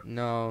number.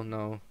 No,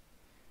 no.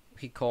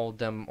 He called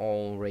them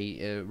all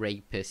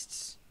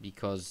rapists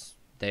because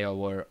they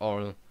were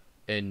all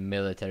in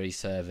military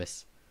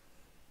service.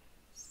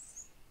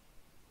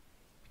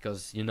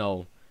 Because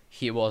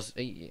he was.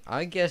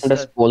 I guess Does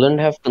that Poland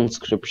have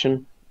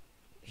conscription?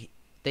 he,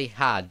 they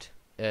had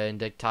in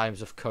the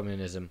times of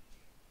communism.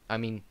 I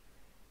mean,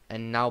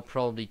 and now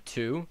probably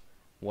too,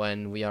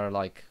 when we are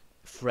like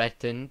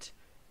threatened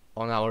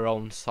on our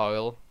own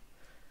soil.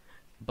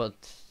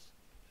 But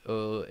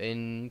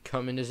in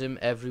communism,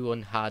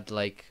 everyone had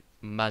like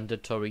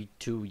mandatory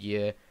 2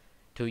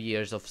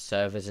 years of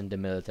service in the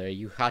military.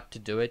 You had to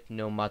do it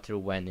no matter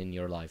when in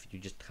your life. You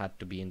just had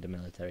to be in the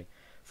military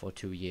for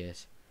 2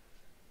 years.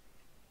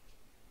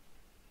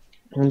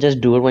 And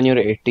just do it when you're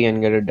 80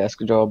 and get a desk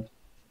job.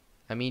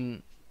 I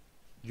mean,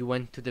 you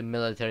went to the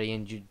military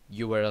and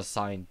you were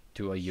assigned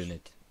to a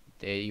unit.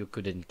 You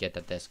couldn't get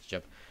a desk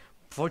job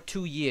for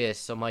 2 years.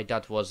 So my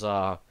dad was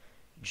a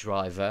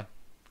driver.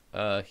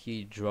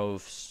 He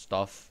drove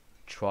stuff,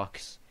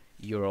 trucks,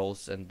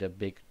 Urals, and the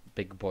big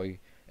boy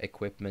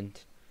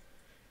equipment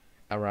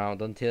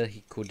around until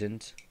he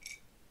couldn't,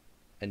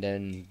 and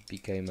then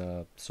became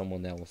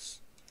someone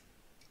else.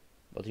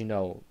 But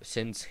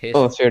since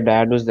Oh, his. so your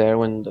dad was there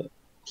when the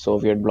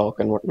Soviet bloc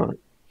and whatnot.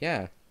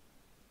 Yeah,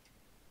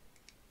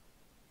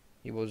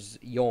 he was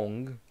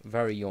young,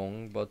 very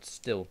young, but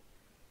still.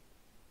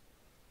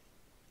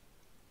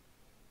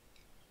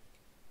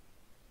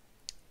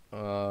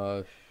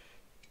 Uh,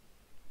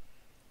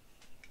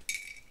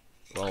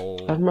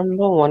 I well,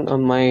 remember one of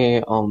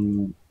my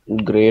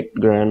great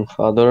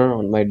grandfather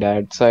on my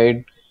dad's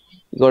side,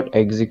 he got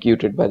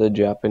executed by the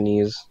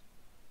Japanese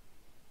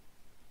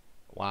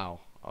wow,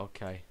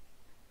 okay.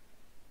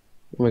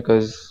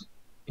 because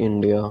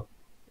India,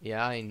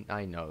 Yeah,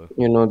 I know.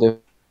 they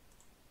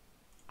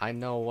I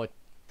know what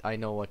I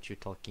know what you're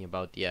talking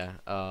about. Yeah,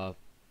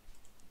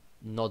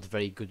 not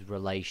very good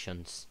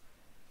relations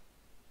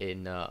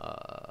in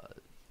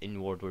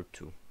World War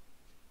Two.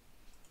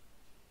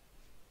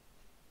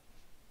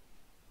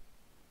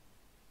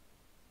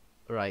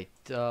 Right.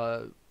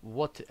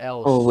 What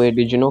Oh else? wait,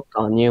 did you know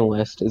Kanye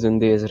West is in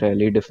the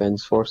Israeli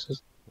Defense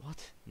Forces?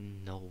 What?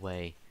 No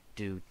way,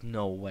 dude.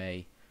 No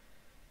way.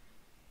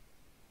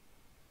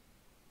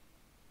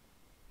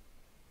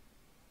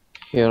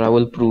 Here, I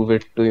will prove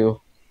it to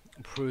you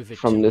Prove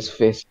it to from this me.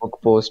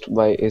 Facebook post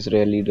by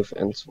Israeli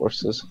Defense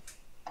Forces.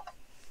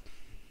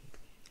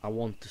 I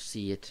want to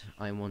see it.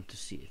 I want to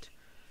see it.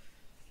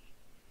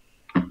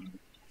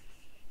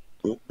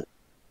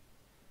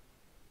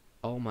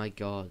 Oh my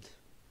god.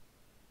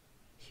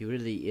 He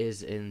really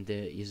is in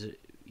the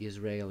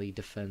Israeli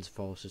Defense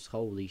Forces.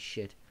 Holy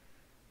shit.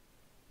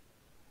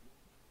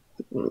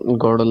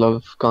 Gotta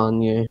love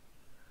Kanye.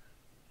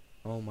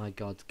 Oh my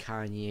god,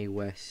 Kanye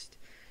West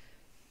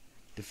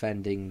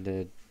defending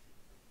the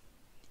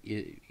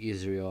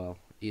Israel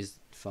is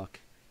fuck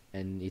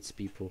and its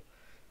people.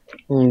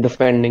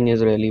 Defending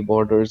Israeli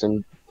borders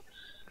and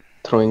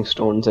throwing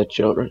stones at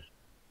children.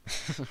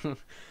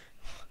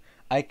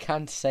 I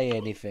can't say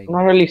anything.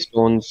 Not really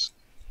stones,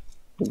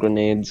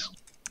 grenades.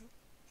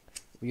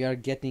 We are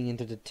getting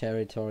into the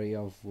territory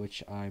of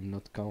which I'm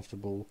not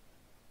comfortable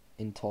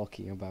in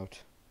talking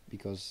about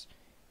because,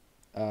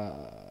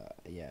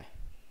 yeah,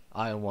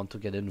 I don't want to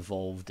get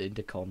involved in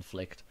the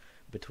conflict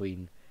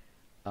between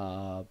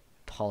uh,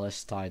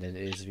 Palestine and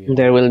Israel.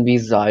 There will be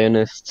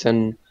Zionists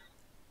and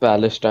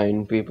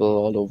Palestine people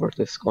all over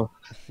this.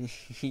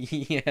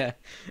 Yeah,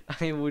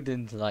 I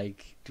wouldn't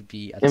like to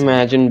be attacked.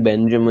 Imagine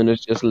Benjamin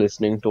is just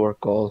listening to our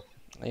call.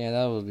 Yeah,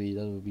 that would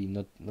be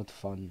not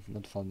fun,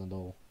 not fun at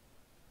all.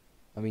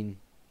 I mean,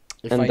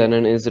 if And I then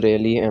an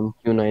Israeli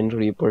MQ-9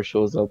 Reaper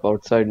shows up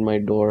outside my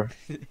door,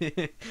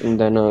 and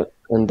then an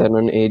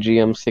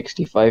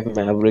AGM-65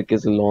 Maverick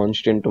is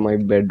launched into my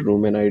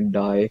bedroom, and I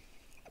die.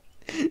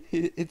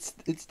 it's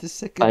the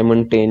second.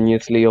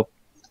 Simultaneously, a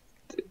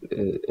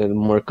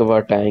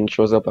Merkava tank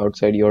shows up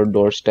outside your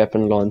doorstep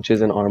and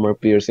launches an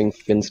armor-piercing,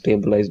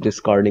 fin-stabilized,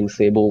 discarding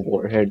Sable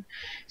warhead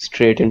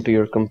straight into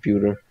your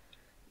computer.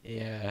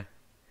 Yeah.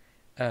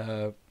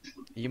 Uh,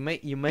 you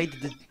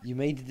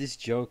made this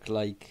joke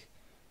like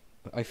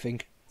I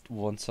think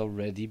once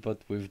already,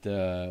 but with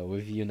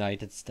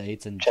United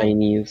States and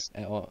Chinese.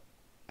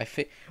 I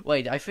think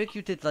wait, I think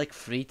you did like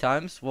three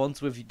times.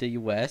 Once with the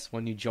US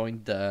when you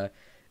joined the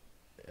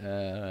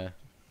uh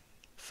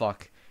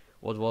fuck,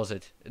 what was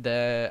it?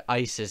 The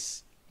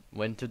ISIS you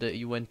went to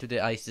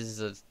the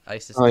ISIS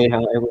Oh yeah,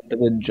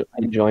 thing.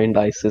 I joined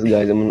ISIS,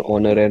 guys. I'm an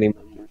honorary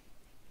member.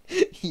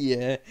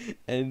 Yeah,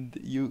 and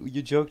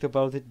you joked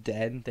about it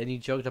then. Then you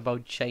joked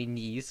about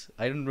Chinese.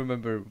 I don't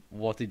remember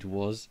what it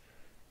was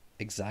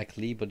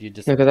exactly, but you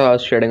just Because I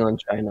was shitting on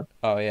China.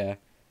 oh yeah.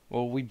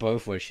 Well, we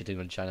both were shitting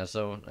on China,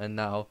 so and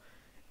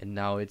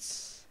now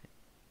it's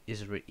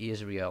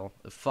Israel.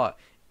 Fuck.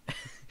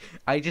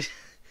 I just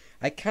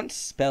I can't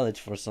spell it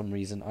for some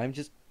reason. I'm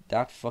just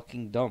that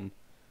fucking dumb.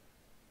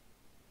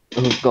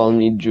 Call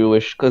me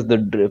Jewish, because the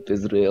drip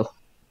is real.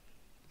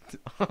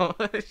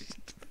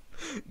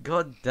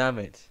 God damn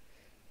it.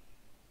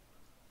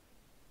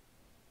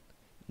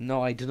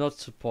 No, I do not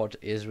support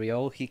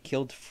Israel. He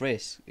killed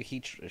Frisk. He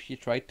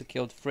tried to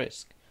kill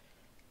Frisk.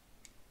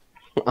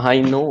 I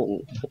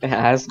know.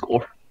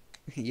 Asgore.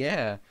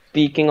 Yeah.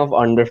 Speaking of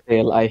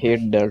Undertale, I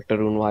hate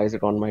Deltarune. Why is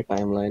it on my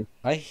timeline?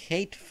 I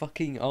hate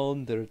fucking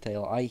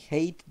Undertale. I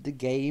hate the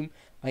game.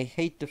 I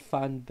hate the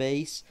fan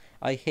base.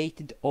 I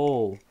hate it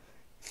all.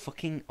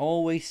 Fucking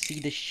always see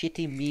the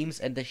shitty memes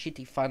and the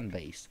shitty fan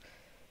base.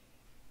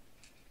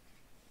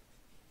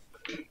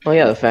 Oh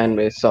yeah, the fan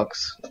base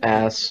sucks.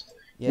 Yeah, Ass.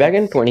 Back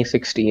in yes.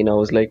 2016, I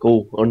was like,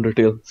 oh,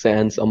 Undertale,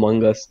 Sans,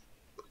 Among Us.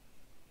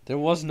 There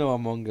was no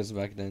Among Us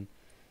back then.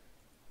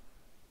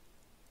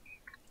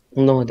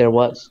 No, there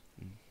was.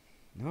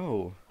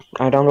 No.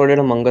 I downloaded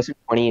Among Us in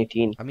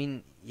 2018. I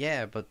mean,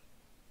 yeah, but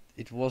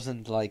it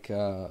wasn't like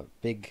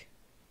big.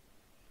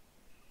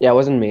 Yeah, it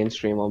wasn't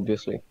mainstream,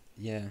 obviously.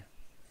 Yeah.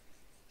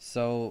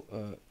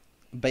 So,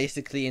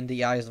 basically, in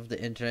the eyes of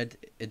the internet,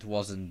 it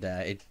wasn't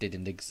there. It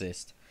didn't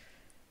exist.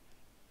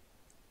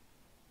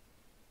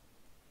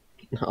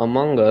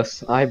 Among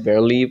Us, I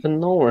barely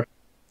even know her.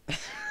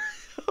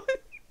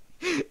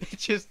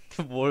 It's just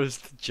the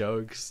worst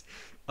jokes.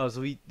 As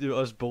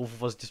both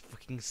of us just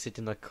fucking sit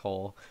in a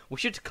call. We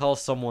should call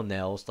someone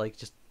else. Like,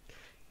 just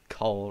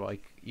call.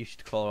 Like, you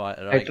should call I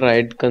right.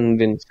 tried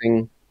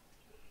convincing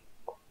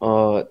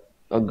uh,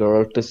 a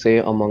girl to say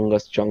Among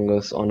Us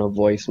Chungus on a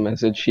voice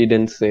message. She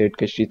didn't say it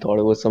because she thought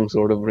it was some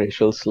sort of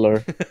racial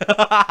slur.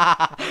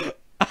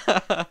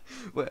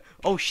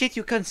 Oh shit!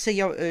 You can say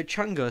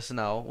Chungus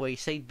now. Wait,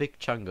 say Big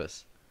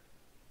Chungus.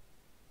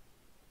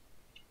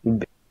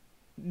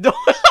 No.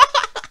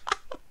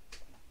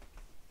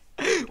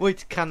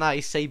 Wait, can I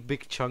say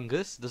Big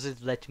Chungus? Does it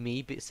let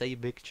me say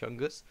Big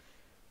Chungus?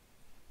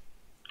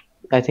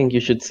 I think you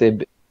should say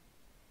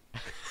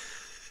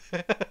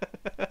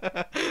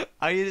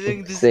Are you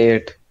doing this say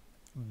it. Say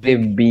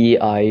big?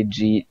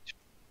 BIG.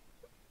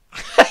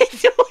 I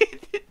know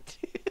it.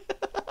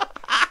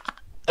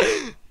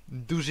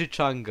 Duży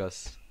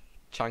Chungus.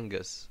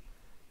 Chungus.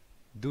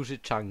 Duży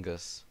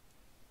Chungus.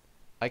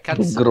 I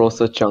can't say.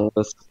 Grosser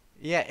Chungus.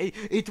 Yeah,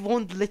 it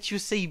won't let you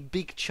say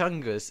Big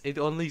Chungus. It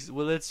only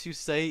will lets you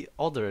say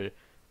other,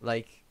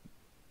 like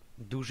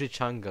Duży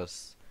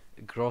Chungus,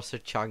 Grosser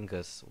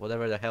Chungus,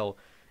 whatever the hell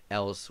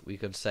else we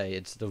can say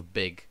instead of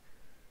big.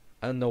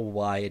 I don't know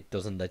why it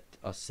doesn't let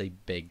us say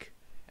big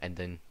and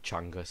then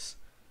Chungus.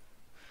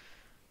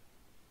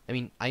 I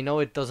mean, I know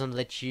it doesn't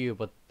let you,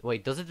 but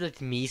wait, does it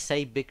let me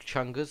say Big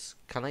Chungus?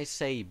 Can I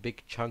say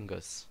Big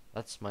Chungus?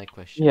 That's my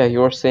question. Yeah,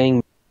 you're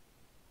saying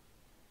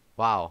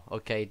Wow,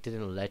 okay, it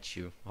didn't let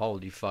you.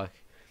 Holy fuck.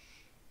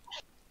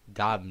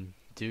 Damn,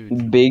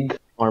 dude. big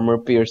armor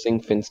piercing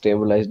fin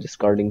stabilized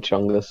discarding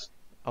Chungus.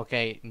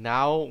 Okay,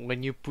 now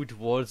when you put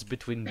words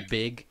between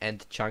big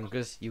and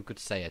chungus, you could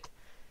say it.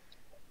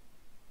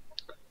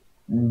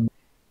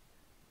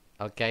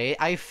 Okay,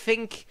 I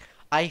think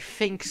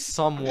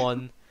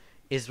someone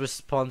is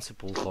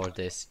responsible for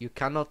this. You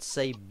cannot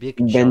say big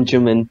chungus.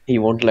 Benjamin, he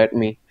won't let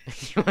me.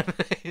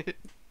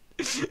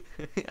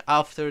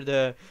 after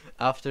the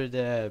after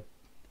the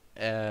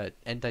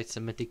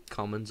anti-Semitic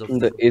comments of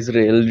The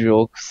Israel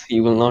jokes,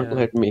 he will not yeah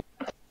let me.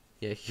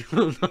 yeah he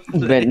will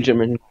not let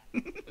Benjamin,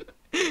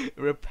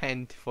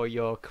 repent for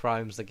your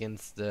crimes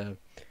against the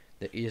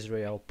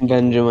Israel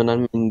people. Benjamin,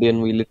 I'm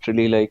Indian. We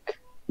literally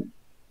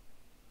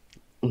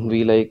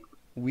we like,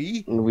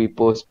 We? we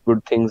post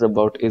good things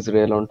about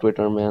Israel on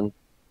Twitter, man.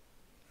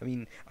 I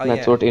mean, oh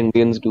That's yeah, what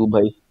Indians do,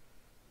 by,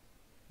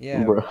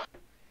 yeah. bruh.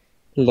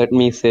 Let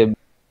me say,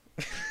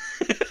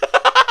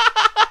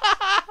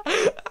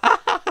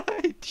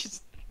 it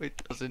just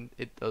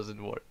it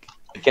doesn't work.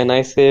 can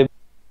I say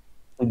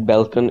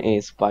Balkan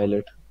Ace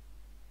Pilot?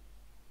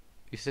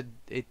 You said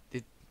it.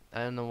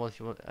 I don't know what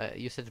you want.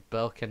 You said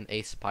Belkan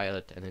Ace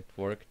Pilot and it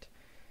worked,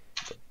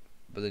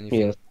 but then you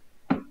Yes, think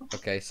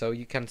okay, so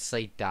you can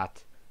say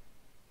that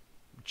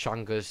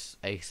Chungus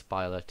Ace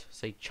Pilot.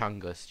 Say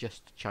Chungus,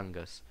 just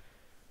Chungus.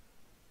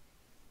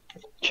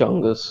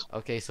 Chungus.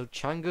 Okay, so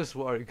Chungus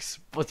works,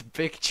 but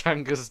Big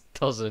Chungus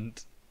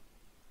doesn't.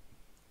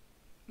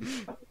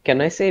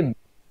 Can I say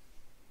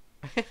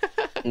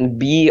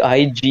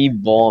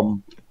BIG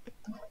Bomb?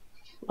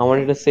 I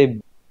wanted to say,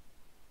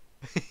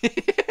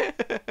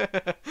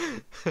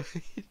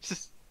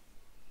 just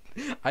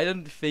I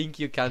don't think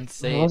you can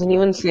I say it. wasn't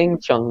even saying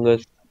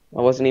Chungus.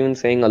 I wasn't even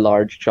saying a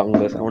large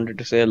Chungus. I wanted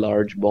to say a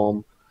large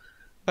bomb.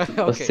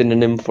 A Okay.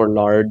 synonym for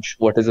large.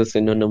 What is a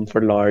synonym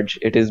for large?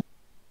 It is.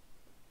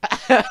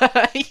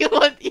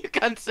 You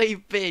can't say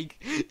big.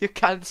 You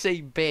can't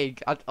say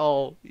big at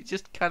all. You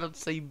just cannot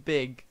say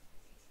big.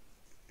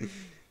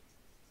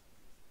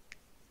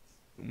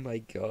 Oh my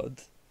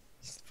god.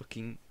 Just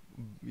fucking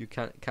you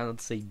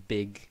cannot say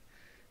big.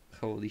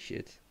 Holy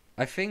shit.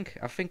 I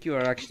think you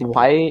are actually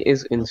Why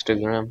is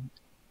Instagram?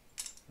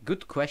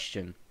 good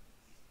question.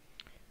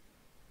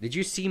 Did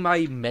you see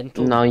my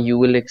mental Now you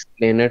will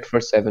explain it for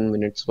 7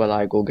 minutes while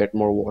I go get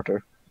more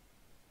water.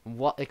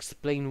 what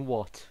explain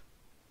what?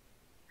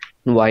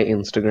 Why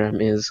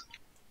Instagram is.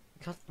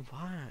 God,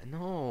 why?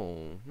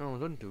 No, no,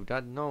 don't do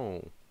that.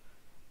 No,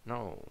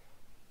 no.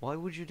 Why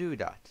would you do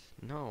that?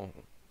 No.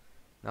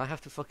 Now I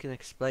have to fucking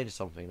explain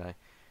something I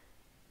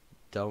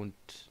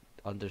don't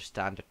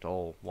understand at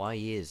all. Why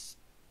is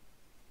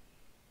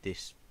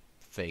this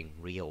thing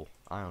real?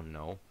 I don't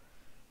know.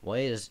 Why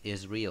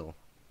is real?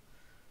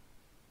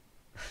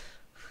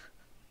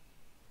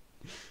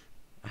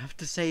 I have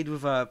to say it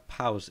with a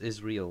pause.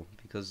 Is real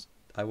because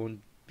I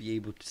won't be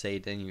able to say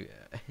it any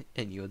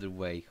any other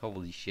way.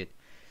 Holy shit.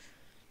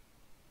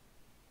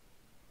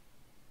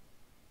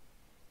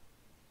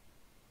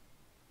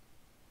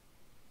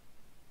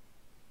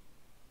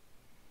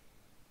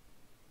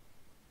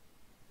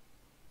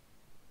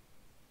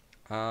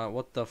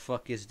 What the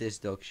fuck is this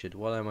dog shit?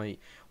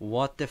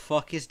 What the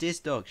fuck is this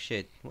dog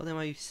shit? What am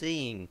I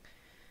seeing?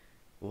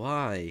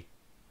 Why?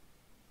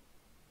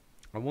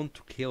 I want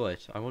to kill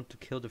it. I want to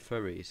kill the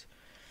furries.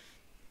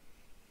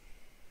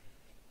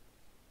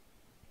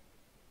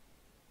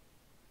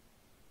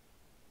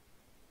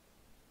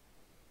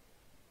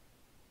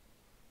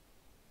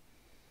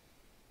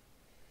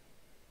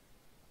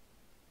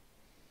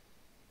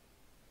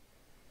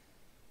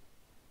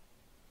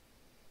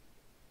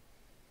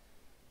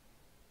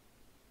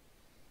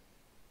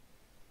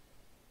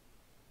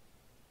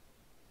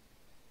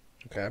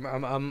 Okay,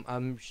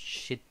 I'm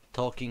shit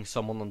talking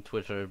someone on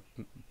Twitter.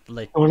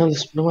 Let I want to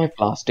listen to my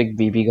plastic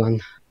BB gun.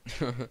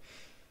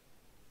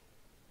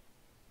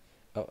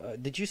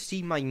 Did you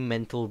see my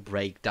mental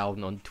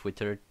breakdown on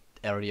Twitter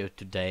earlier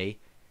today?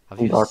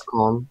 Have you?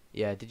 .com.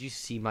 Yeah, did you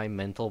see my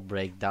mental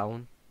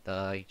breakdown? That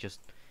I just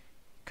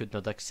could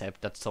not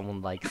accept that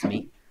someone likes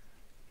me.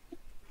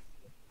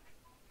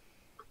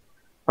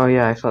 Oh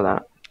yeah, I saw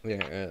that.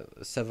 Yeah,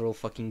 several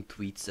fucking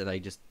tweets, and I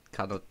just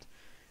cannot.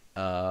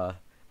 Uh,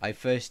 I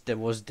first there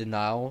was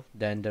denial,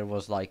 then there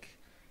was like,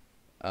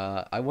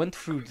 I went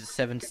through the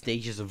 7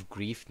 stages of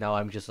grief. Now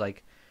I'm just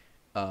like,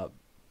 I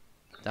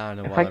don't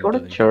know If what I I'm go to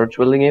doing. church,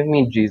 will they give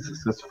me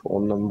Jesus'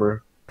 phone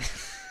number?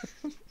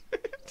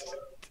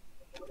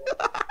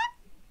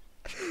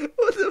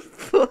 What the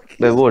fuck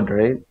They is? would,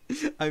 right?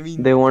 I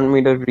mean, They want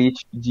me to reach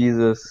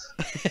Jesus.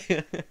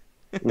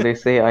 They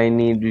say I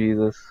need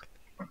Jesus.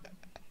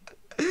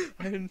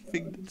 I don't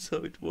think that's how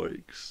it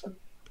works.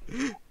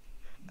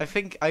 I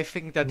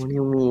think that What do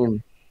you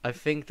mean? I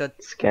think that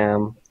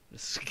Scam.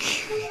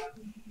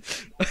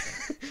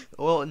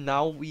 well,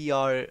 now we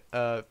are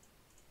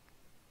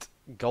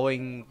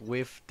going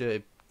with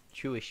the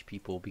Jewish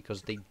people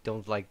because they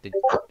don't like the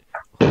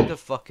who the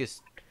fuck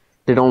is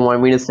They don't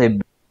want me to say.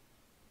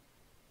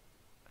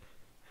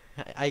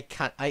 I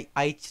can't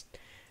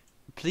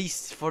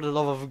please for the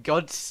love of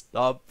God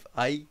stop.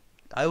 I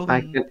I will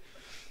can.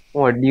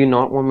 What do you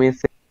not want me to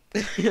say?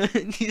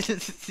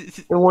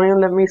 They want you to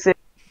let me say.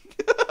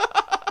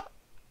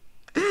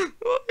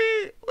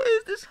 Why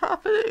is this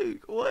happening?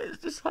 Why is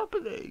this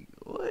happening?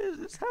 Why is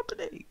this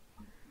happening?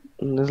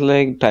 It's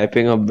like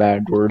typing a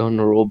bad word on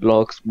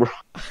Roblox, bro.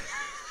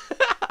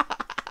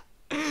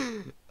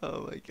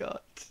 Oh my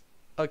god.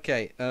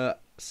 Okay,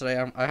 sorry,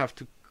 I have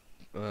to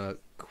uh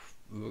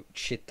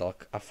shit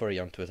talk a furry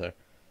on Twitter.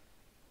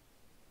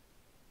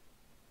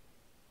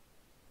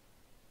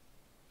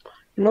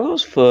 You know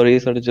those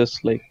furries that are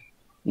just like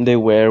they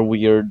wear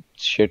weird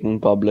shit in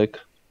public,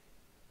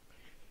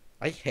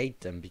 I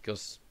hate them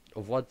because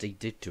of what they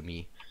did to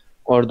me.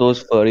 or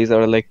those furries that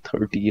are like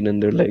 13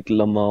 and they're like,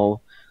 Lamau,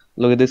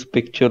 look at this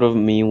picture of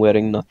me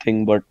wearing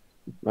nothing but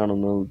I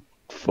don't know,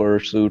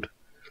 fursuit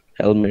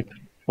helmet.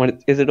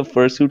 What is it? A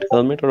fursuit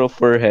helmet or a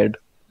fur head?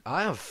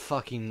 I don't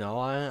fucking know.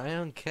 I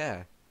don't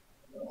care.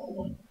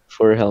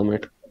 Fur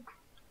helmet.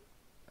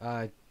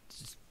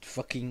 Just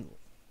fucking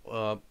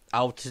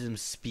autism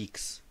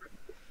speaks.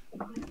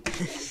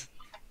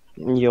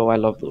 Yo, I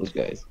love those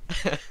guys.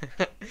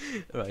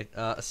 Right.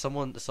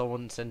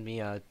 Someone sent me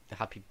a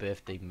happy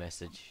birthday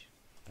message.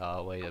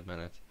 Wait a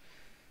minute.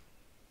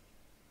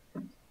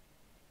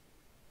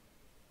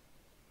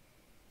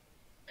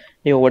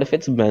 Yo, what if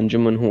it's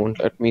Benjamin who won't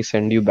let me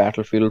send you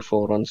Battlefield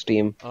 4 on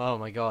Steam? Oh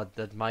my god,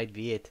 that might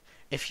be it.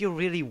 If you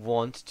really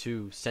want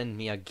to send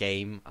me a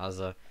game as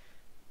a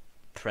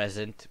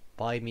present,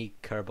 buy me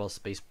Kerbal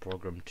Space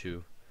Program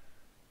 2.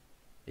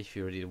 If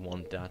you really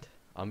want that.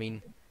 I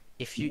mean,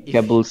 if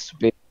Kebble's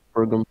Space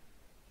Program.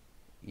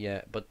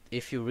 yeah, but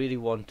if you really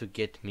want to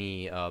get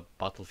me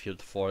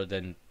Battlefield 4,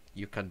 then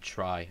you can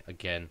try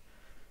again,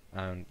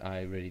 and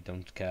I really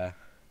don't care.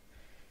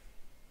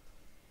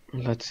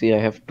 Let's see, I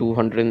have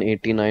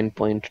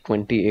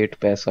 289.28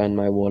 paisa in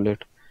my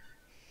wallet.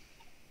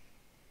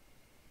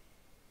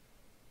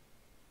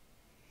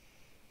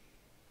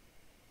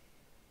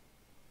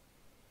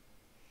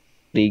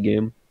 Free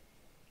game.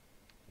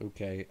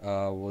 Okay,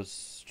 I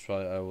was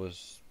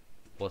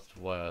what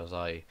was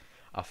I?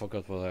 I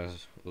forgot what I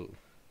was.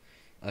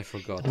 I I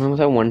forgot. remember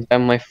that one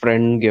time my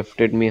friend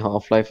gifted me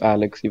Half-Life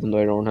Alyx even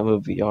though I don't have a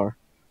VR.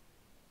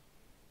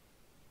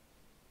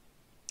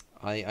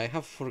 I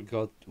have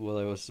forgot what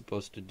I was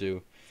supposed to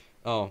do.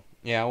 Oh,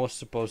 yeah, I was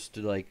supposed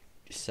to like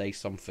say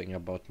something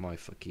about my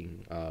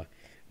fucking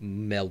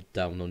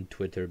meltdown on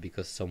Twitter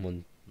because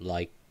someone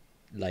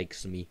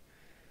likes me.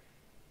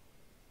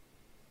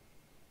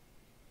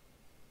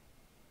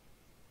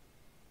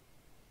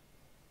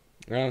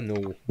 I don't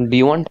know. Do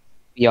you want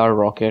VR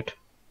Rocket?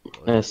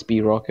 The, SP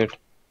Rocket?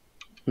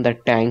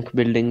 That tank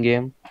building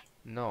game?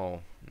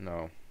 no,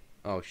 no.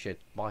 Oh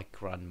shit, my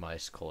grandma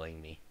is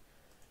calling me.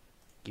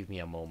 Give me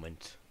a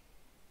moment.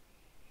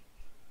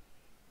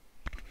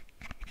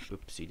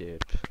 Oopsie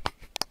dip.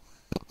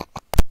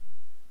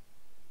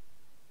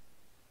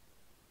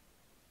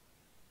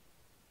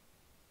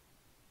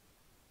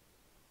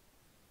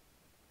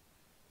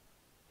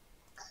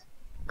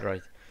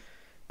 Right.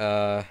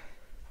 Uh,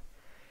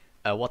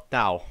 what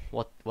now?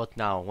 What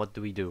now? What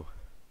do we do?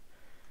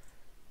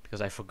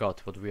 Because I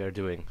forgot what we are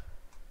doing.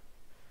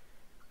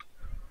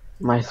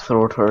 My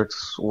throat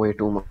hurts way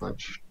too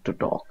much to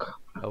talk.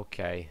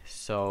 Okay,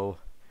 so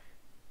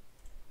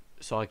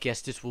I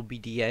guess this will be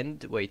the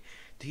end. Wait,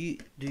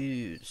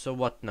 so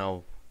what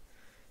now?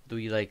 Do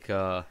you like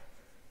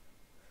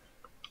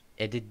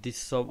edit this?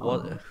 So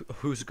what? Uh,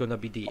 Who's gonna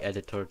be the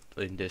editor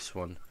in this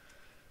one?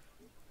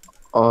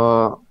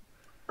 uh,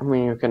 I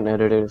mean, you can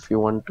edit it if you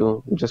want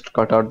to. Just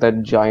cut out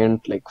that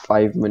giant, like,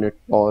 5-minute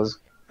pause.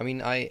 I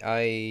mean, I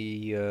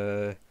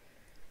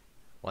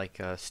like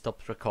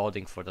stopped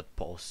recording for that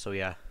post. So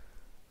yeah.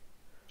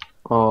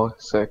 Oh,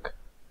 sick.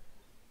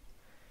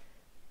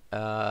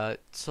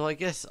 So I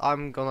guess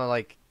I'm gonna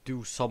like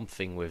do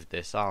something with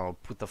this. I don't know,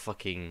 put a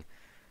fucking.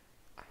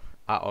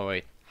 Oh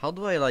wait, how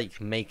do I like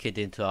make it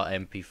into a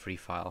MP3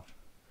 file?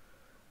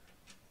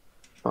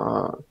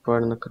 Put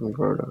it in the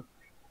converter.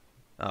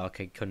 Oh,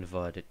 okay,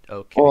 convert it.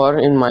 Okay. Or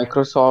in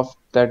Microsoft,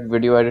 that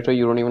video editor,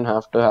 you don't even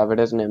have to have it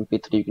as an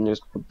MP3. You can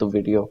just put the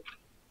video.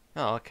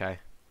 Oh, okay.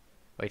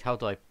 Wait, how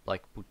do I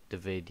like put the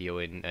video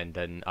in and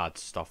then add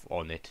stuff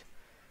on it?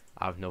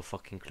 I have no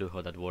fucking clue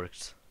how that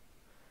works.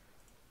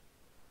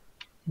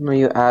 No,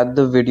 you add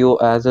the video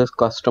as a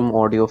custom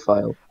audio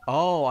file.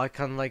 Oh, I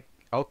can like.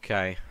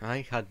 Okay,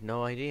 I had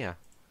no idea.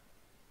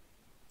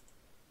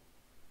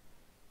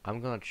 I'm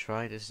gonna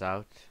try this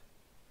out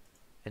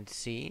and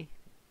see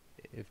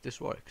if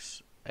this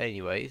works.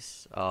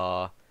 Anyways,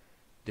 do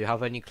you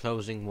have any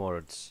closing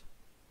words?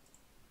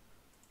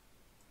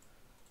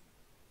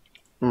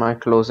 My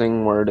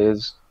closing word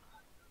is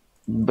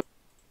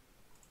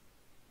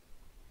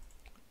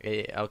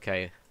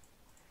Okay.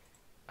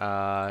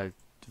 Uh,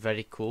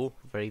 very cool,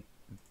 very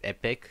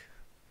epic.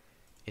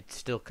 It's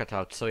still cut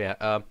out. So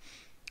yeah,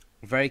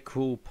 very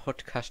cool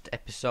podcast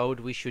episode.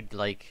 We should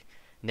like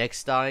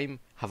next time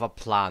have a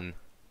plan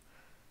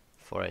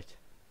for it.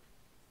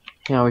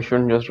 yeah, we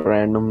shouldn't just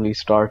randomly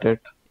start it.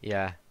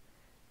 Yeah,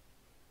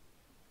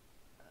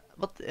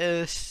 but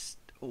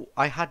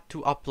I had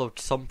to upload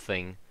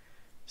something.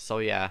 So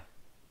yeah.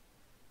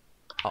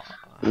 Uh,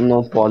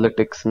 No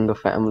politics in the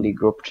family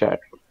group chat.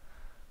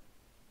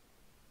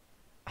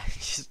 I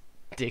just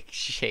dick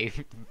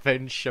shaved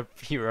Ben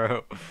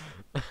Shapiro.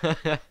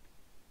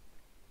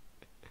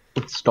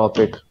 Stop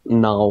it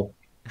now.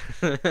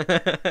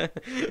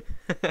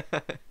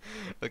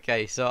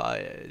 Okay, so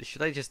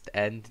should I just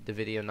end the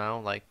video now?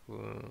 Like,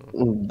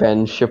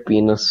 Ben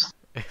Shapinus.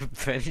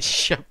 Ben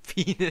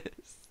Shapinus.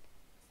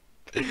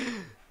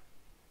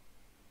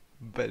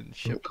 Ben Right,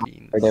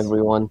 Shapinus.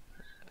 everyone.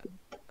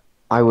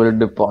 I will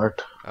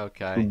depart.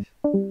 Okay.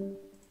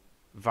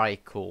 Very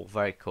cool,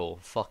 very cool.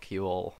 Fuck you all.